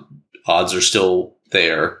the odds are still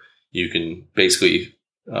there, you can basically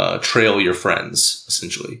trail your friends,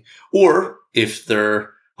 essentially. Or if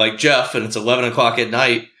they're like Jeff and it's 11 o'clock at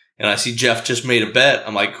night and I see Jeff just made a bet,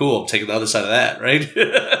 I'm like, cool, I'm taking the other side of that, right?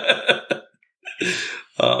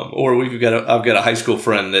 Or I've got a high school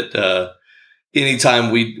friend that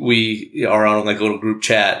anytime we are on like a little group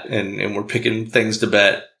chat and we're picking things to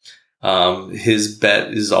bet, his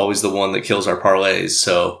bet is always the one that kills our parlays.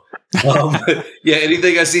 So,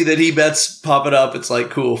 anything I see that he bets popping up, it's like,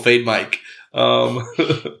 cool, fade Mike.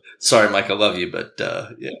 Sorry, Mike, I love you, but,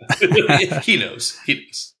 he knows.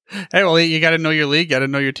 Hey, well, you got to know your league, got to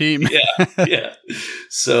know your team. Yeah.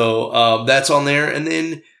 So, that's on there. And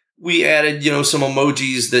then we added, some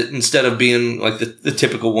emojis that instead of being like the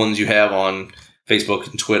typical ones you have on Facebook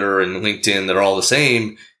and Twitter and LinkedIn that are all the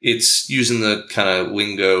same, it's using the kind of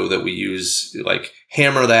lingo that we use, like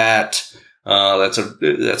hammer that. That's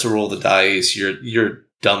a roll of the dice. You're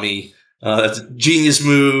dummy. That's a genius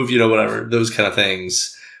move, whatever, those kind of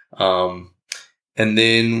things. And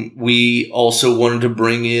then we also wanted to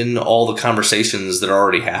bring in all the conversations that are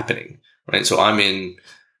already happening, right? So I'm in,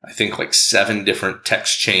 I think, like 7 different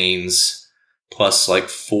text chains, plus like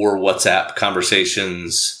 4 WhatsApp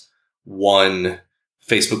conversations, 1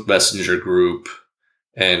 Facebook Messenger group,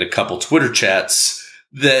 and a couple Twitter chats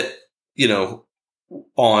that, that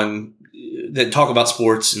talk about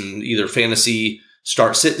sports and either fantasy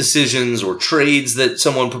start-sit decisions or trades that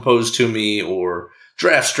someone proposed to me or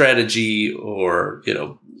draft strategy or,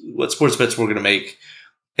 what sports bets we're going to make.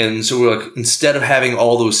 And so we're like, instead of having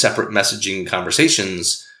all those separate messaging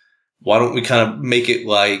conversations, why don't we kind of make it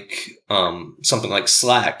like something like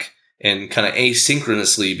Slack and kind of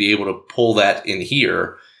asynchronously be able to pull that in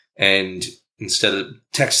here, and instead of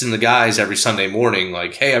texting the guys every Sunday morning,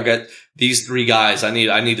 like, hey, I've got these 3 guys. I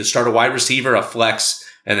need to start a wide receiver, a flex,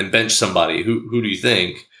 and then bench somebody. Who do you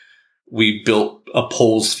think? We built a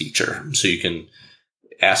polls feature, so you can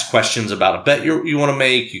ask questions about a bet you want to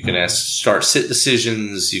make. You can ask start sit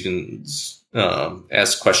decisions. You can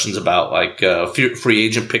ask questions about like free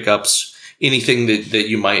agent pickups, anything that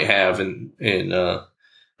you might have, or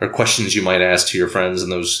questions you might ask to your friends in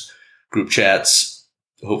those group chats.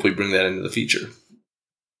 Hopefully, bring that into the feature,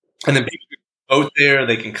 and then people can vote there.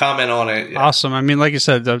 They can comment on it. Yeah. Awesome. I mean, like you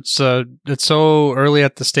said, it's so early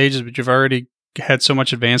at the stages, but you've already had so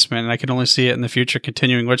much advancement, and I can only see it in the future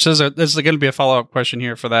continuing, which is going to be a follow-up question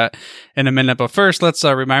here for that in a minute. But first, let's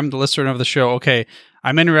remind the listener of the show, okay,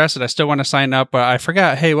 I'm interested. I still want to sign up, but I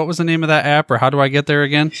forgot, hey, what was the name of that app, or how do I get there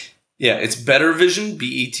again? Yeah, it's Bettor Vision,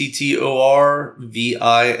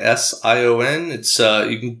 BettorVision. It's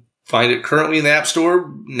you can find it currently in the App Store.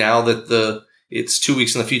 Now that it's 2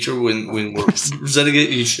 weeks in the future when we're presenting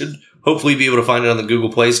it, you should hopefully be able to find it on the Google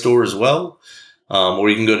Play Store as well. Or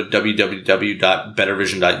you can go to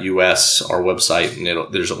www.bettervision.us, our website, and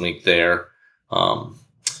there's a link there.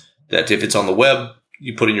 That if it's on the web,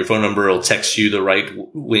 you put in your phone number, it'll text you the right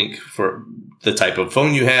link for the type of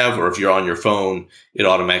phone you have, or if you're on your phone, it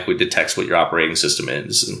automatically detects what your operating system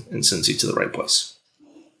is and sends you to the right place.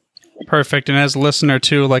 Perfect. And as a listener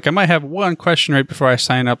too, like I might have one question right before I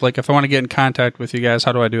sign up. Like if I want to get in contact with you guys,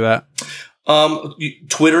 how do I do that?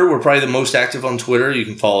 Twitter, we're probably the most active on Twitter. You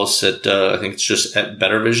can follow us at, I think it's just at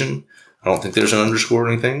Bettor Vision. I don't think there's an underscore or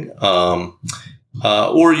anything.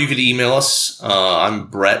 Or you could email us. I'm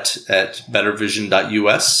Brett at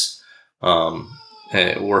bettervision.us,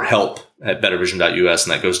 or help@bettervision.us.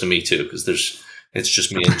 And that goes to me too, because it's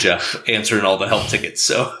just me and Jeff answering all the help tickets.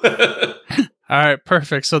 So, all right,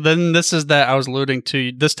 perfect. So then this is that I was alluding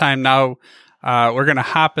to this time now. We're going to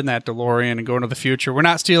hop in that DeLorean and go into the future. We're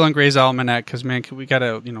not stealing Gray's Almanac because, man, we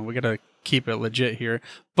gotta keep it legit here.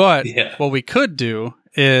 But What we could do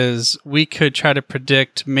is we could try to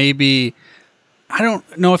predict maybe, I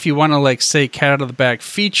don't know if you want to like say cat out of the bag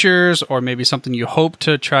features, or maybe something you hope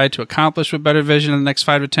to try to accomplish with Bettor Vision in the next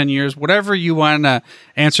 5 to 10 years, whatever you want to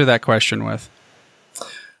answer that question with.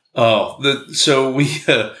 So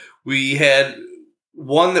we had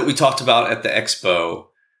one that we talked about at the expo.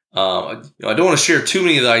 I don't want to share too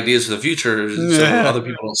many of the ideas for the future so other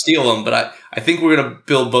people don't steal them, but I think we're going to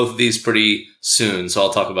build both of these pretty soon. So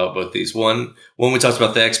I'll talk about both these. One we talked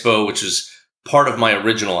about the expo, which is part of my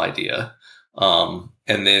original idea. And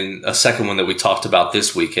then a second one that we talked about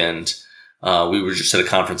this weekend. We were just at a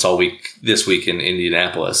conference all week this week in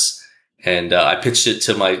Indianapolis, and I pitched it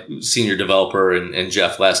to my senior developer and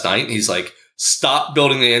Jeff last night. And he's like, stop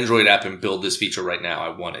building the Android app and build this feature right now. I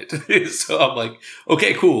want it. So I'm like,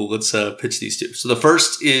 okay, cool. Let's pitch these two. So the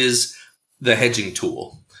first is the hedging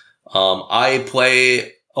tool. I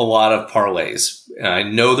play a lot of parlays, and I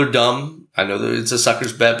know they're dumb. I know that it's a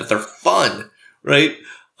sucker's bet, but they're fun, right?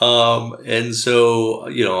 And so,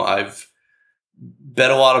 I've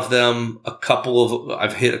bet a lot of them.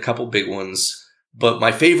 I've hit a couple big ones, but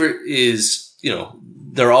my favorite is,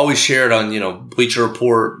 they're always shared on, Bleacher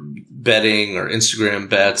Report betting or Instagram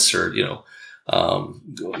bets, or,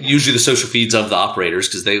 usually the social feeds of the operators,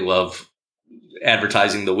 because they love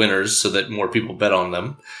advertising the winners so that more people bet on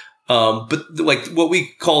them. But like what we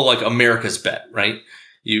call like America's bet, right?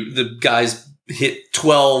 The guys hit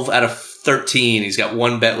 12 out of 13. He's got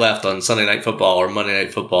one bet left on Sunday Night Football or Monday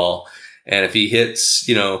Night Football. And if he hits,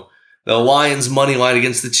 the Lions money line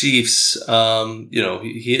against the Chiefs,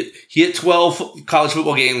 he hit 12 college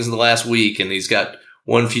football games in the last week, and he's got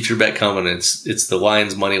one future bet coming. It's the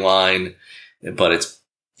Lions money line, but it's,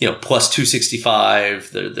 plus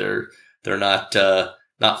 265. They're not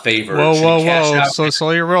favored. Whoa. So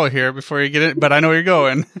slow your roll here before you get it, but I know where you're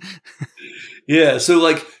going. Yeah. So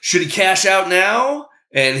like, should he cash out now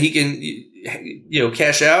and he can,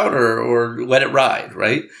 cash out or let it ride?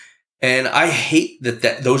 Right. And I hate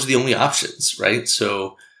that those are the only options. Right.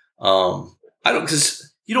 So,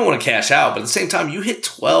 because you don't want to cash out, but at the same time, you hit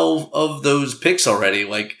 12 of those picks already.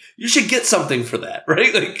 Like, you should get something for that.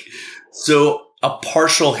 Right. Like, so a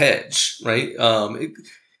partial hedge, right?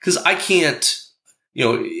 Because I can't,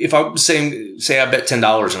 if I'm saying, say I bet $10 and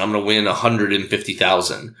I'm going to win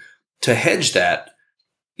 150,000, to hedge that,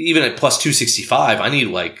 even at plus 265, I need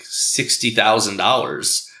like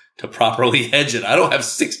 $60,000 to properly hedge it. I don't have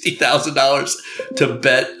 $60,000 to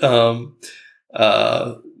bet,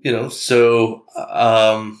 So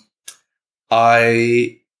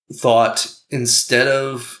I thought instead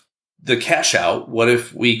of the cash out, what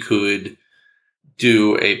if we could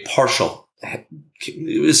do a partial,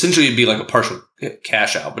 essentially it'd be like a partial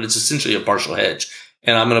cash out, but it's essentially a partial hedge.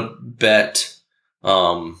 And I'm going to bet,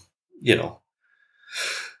 I'll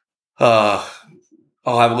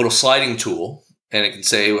have a little sliding tool, and it can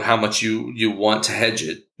say how much you want to hedge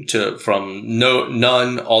it from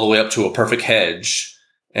none all the way up to a perfect hedge.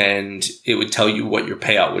 And it would tell you what your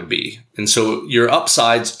payout would be. And so your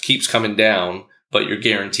upside keeps coming down, but your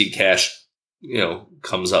guaranteed cash,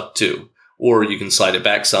 comes up too. Or you can slide it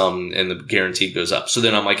back some and the guaranteed goes up. So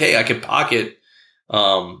then I'm like, hey, I could pocket,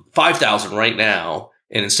 5,000 right now.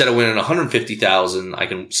 And instead of winning 150,000, I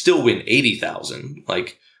can still win 80,000.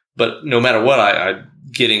 But no matter what, I'm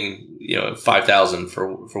getting, 5,000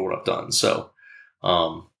 for what I've done. So,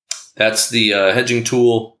 that's the, hedging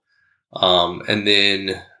tool.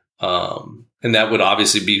 And that would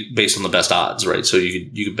obviously be based on the best odds, right? So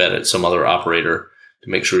you could bet at some other operator to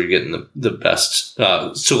make sure you're getting the best.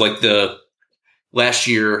 So like the last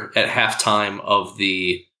year at halftime of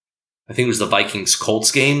I think it was the Vikings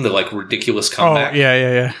Colts game, the like ridiculous comeback. Oh,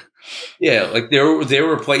 yeah. Yeah. Like there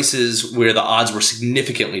were places where the odds were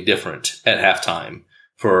significantly different at halftime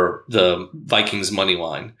for the Vikings money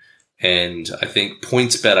line. And I think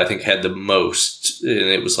PointsBet, had the most, and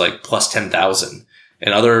it was like plus 10,000.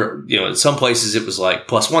 And other, in some places it was like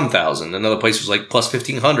plus 1,000. Another place was like plus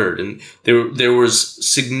 1,500. And there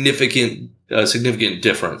was significant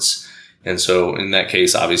difference. And so in that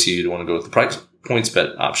case, obviously you'd want to go with the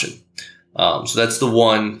PointsBet option. So that's the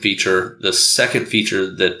one feature. The second feature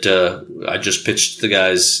that I just pitched the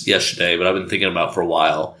guys yesterday, but I've been thinking about for a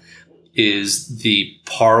while, is the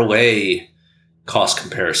parlay cost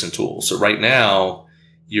comparison tool. So right now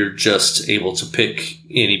you're just able to pick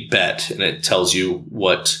any bet and it tells you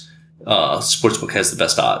what sportsbook has the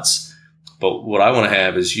best odds. But what I want to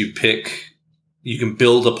have is you can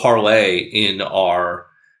build a parlay in our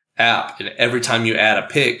app, and every time you add a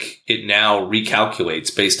pick, it now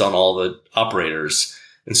recalculates based on all the operators.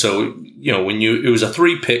 And so, when it was a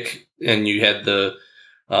 3 pick and you had the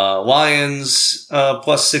Lions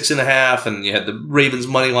plus 6.5, and you had the Ravens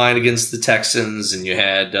money line against the Texans, and you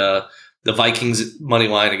had the Vikings money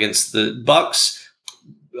line against the Bucks,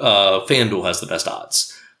 FanDuel has the best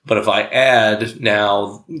odds. But if I add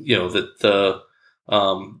now, that the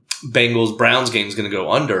Bengals Browns game is going to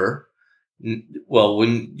go under, well,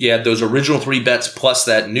 when you had those original 3 bets plus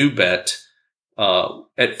that new bet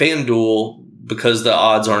at FanDuel, because the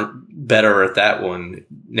odds aren't better at that one,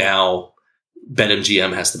 now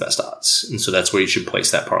BetMGM has the best odds. And so that's where you should place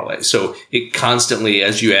that parlay. So it constantly,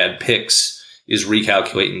 as you add picks, is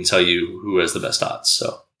recalculating and tell you who has the best odds.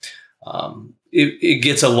 So it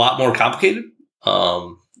gets a lot more complicated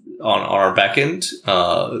on our back end.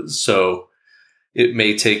 So it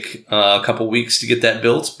may take a couple weeks to get that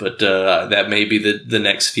built, but that may be the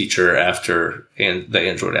next feature after the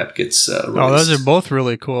Android app gets released. Oh, those are both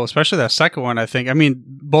really cool, especially that second one, I think. I mean,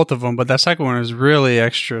 both of them, but that second one is really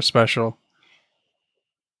extra special.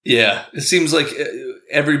 Yeah, it seems like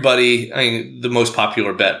everybody, the most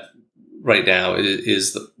popular bet right now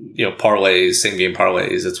is the, parlays, same game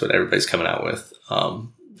parlays. That's what everybody's coming out with.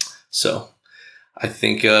 So I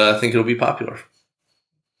think it'll be popular.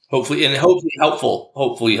 Hopefully helpful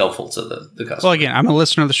to the customer. Well, again, I'm a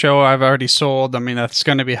listener of the show. I've already sold. That's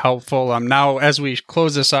going to be helpful. Now, as we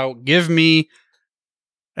close this out, give me,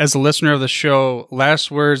 as a listener of the show, last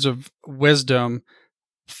words of wisdom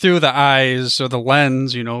through the eyes or the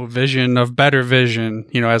lens, vision of Bettor Vision,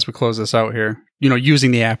 as we close this out here,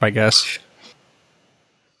 using the app, I guess.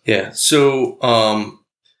 Yeah. So,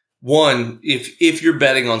 one, if you're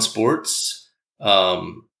betting on sports,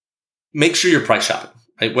 make sure you're price shopping.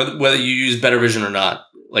 Right? Whether you use Bettor Vision or not,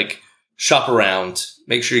 shop around,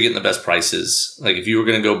 make sure you're getting the best prices. Like if you were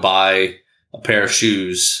going to go buy a pair of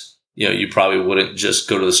shoes, you probably wouldn't just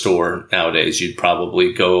go to the store nowadays. You'd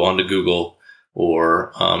probably go onto Google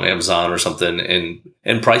or Amazon or something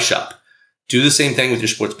and price shop. Do the same thing with your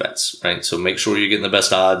sports bets, right? So make sure you're getting the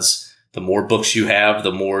best odds. The more books you have,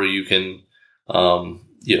 the more you can,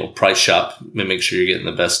 price shop and make sure you're getting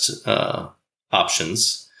the best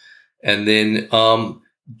options. And then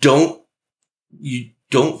don't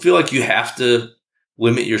feel like you have to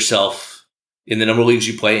limit yourself in the number of leagues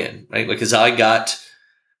you play in, right? Like as I got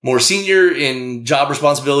more senior in job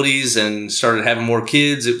responsibilities and started having more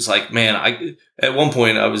kids, it was like, man, at one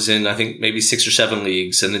point I was in, I think maybe 6 or 7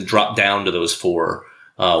 leagues and then dropped down to those 4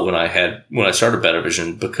 when I started Bettor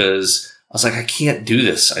Vision, because I was like, I can't do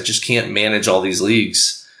this. I just can't manage all these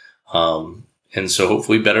leagues. And so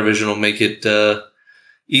hopefully Bettor Vision will make it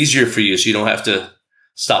easier for you, so you don't have to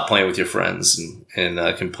stop playing with your friends and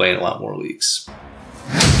can play in a lot more leagues.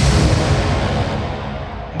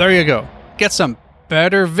 There you go. Get some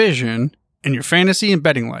better vision in your fantasy and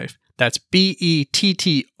betting life. That's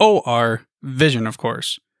Bettor Vision, of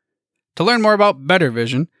course. To learn more about Better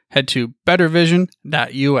Vision, head to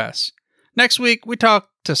bettervision.us. Next week, we talk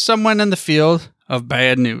to someone in the field of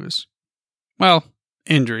bad news. Well,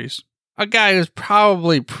 injuries. A guy who's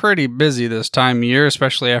probably pretty busy this time of year,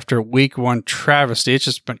 especially after week 1 travesty. It's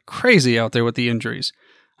just been crazy out there with the injuries.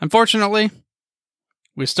 Unfortunately,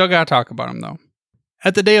 we still got to talk about him, though.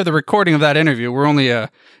 At the day of the recording of that interview, we're only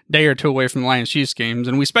a day or two away from the Lions-Chiefs games,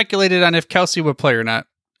 and we speculated on if Kelsey would play or not.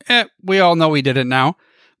 We all know he didn't now,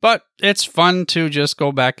 but it's fun to just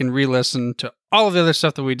go back and re-listen to all of the other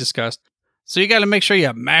stuff that we discussed. So you got to make sure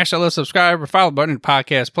you mash that little subscribe or follow button in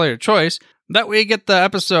podcast player choice. That way you get the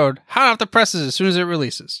episode hot off the presses as soon as it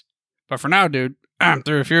releases. But for now, dude, I'm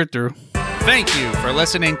through if you're through. Thank you for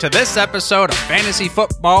listening to this episode of Fantasy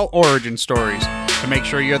Football Origin Stories. To make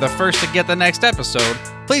sure you're the first to get the next episode,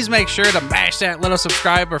 please make sure to mash that little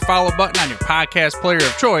subscribe or follow button on your podcast player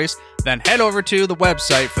of choice, then head over to the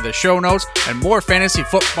website for the show notes and more Fantasy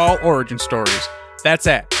Football Origin Stories. That's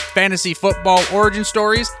at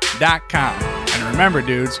fantasyfootballoriginstories.com. And remember,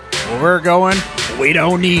 dudes, where we're going, we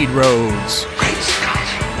don't need roads.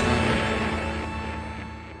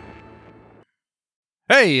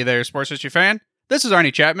 Hey there, sports history fan. This is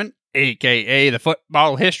Arnie Chapman, a.k.a. the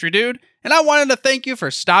Football History Dude, and I wanted to thank you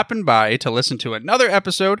for stopping by to listen to another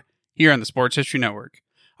episode here on the Sports History Network.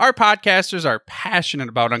 Our podcasters are passionate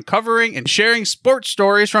about uncovering and sharing sports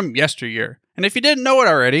stories from yesteryear. And if you didn't know it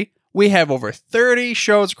already, we have over 30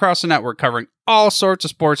 shows across the network covering all sorts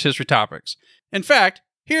of sports history topics. In fact,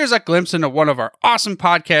 here's a glimpse into one of our awesome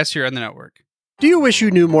podcasts here on the network. Do you wish you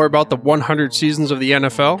knew more about the 100 seasons of the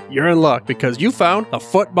NFL? You're in luck because you found the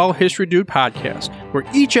Football History Dude podcast, where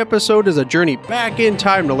each episode is a journey back in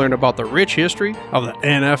time to learn about the rich history of the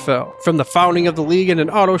NFL. From the founding of the league in an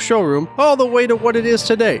auto showroom, all the way to what it is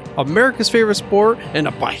today, America's favorite sport and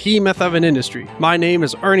a behemoth of an industry. My name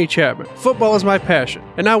is Arnie Chapman. Football is my passion,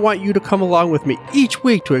 and I want you to come along with me each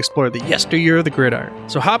week to explore the yesteryear of the gridiron.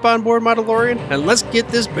 So hop on board my DeLorean and let's get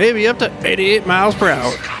this baby up to 88 miles per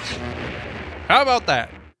hour. How about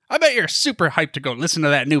that? I bet you're super hyped to go listen to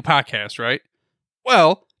that new podcast, right?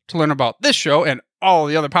 Well, to learn about this show and all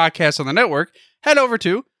the other podcasts on the network, head over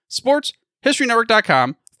to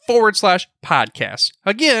sportshistorynetwork.com/podcasts.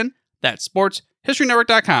 Again, that's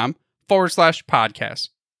sportshistorynetwork.com/podcasts.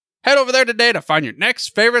 Head over there today to find your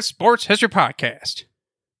next favorite sports history podcast.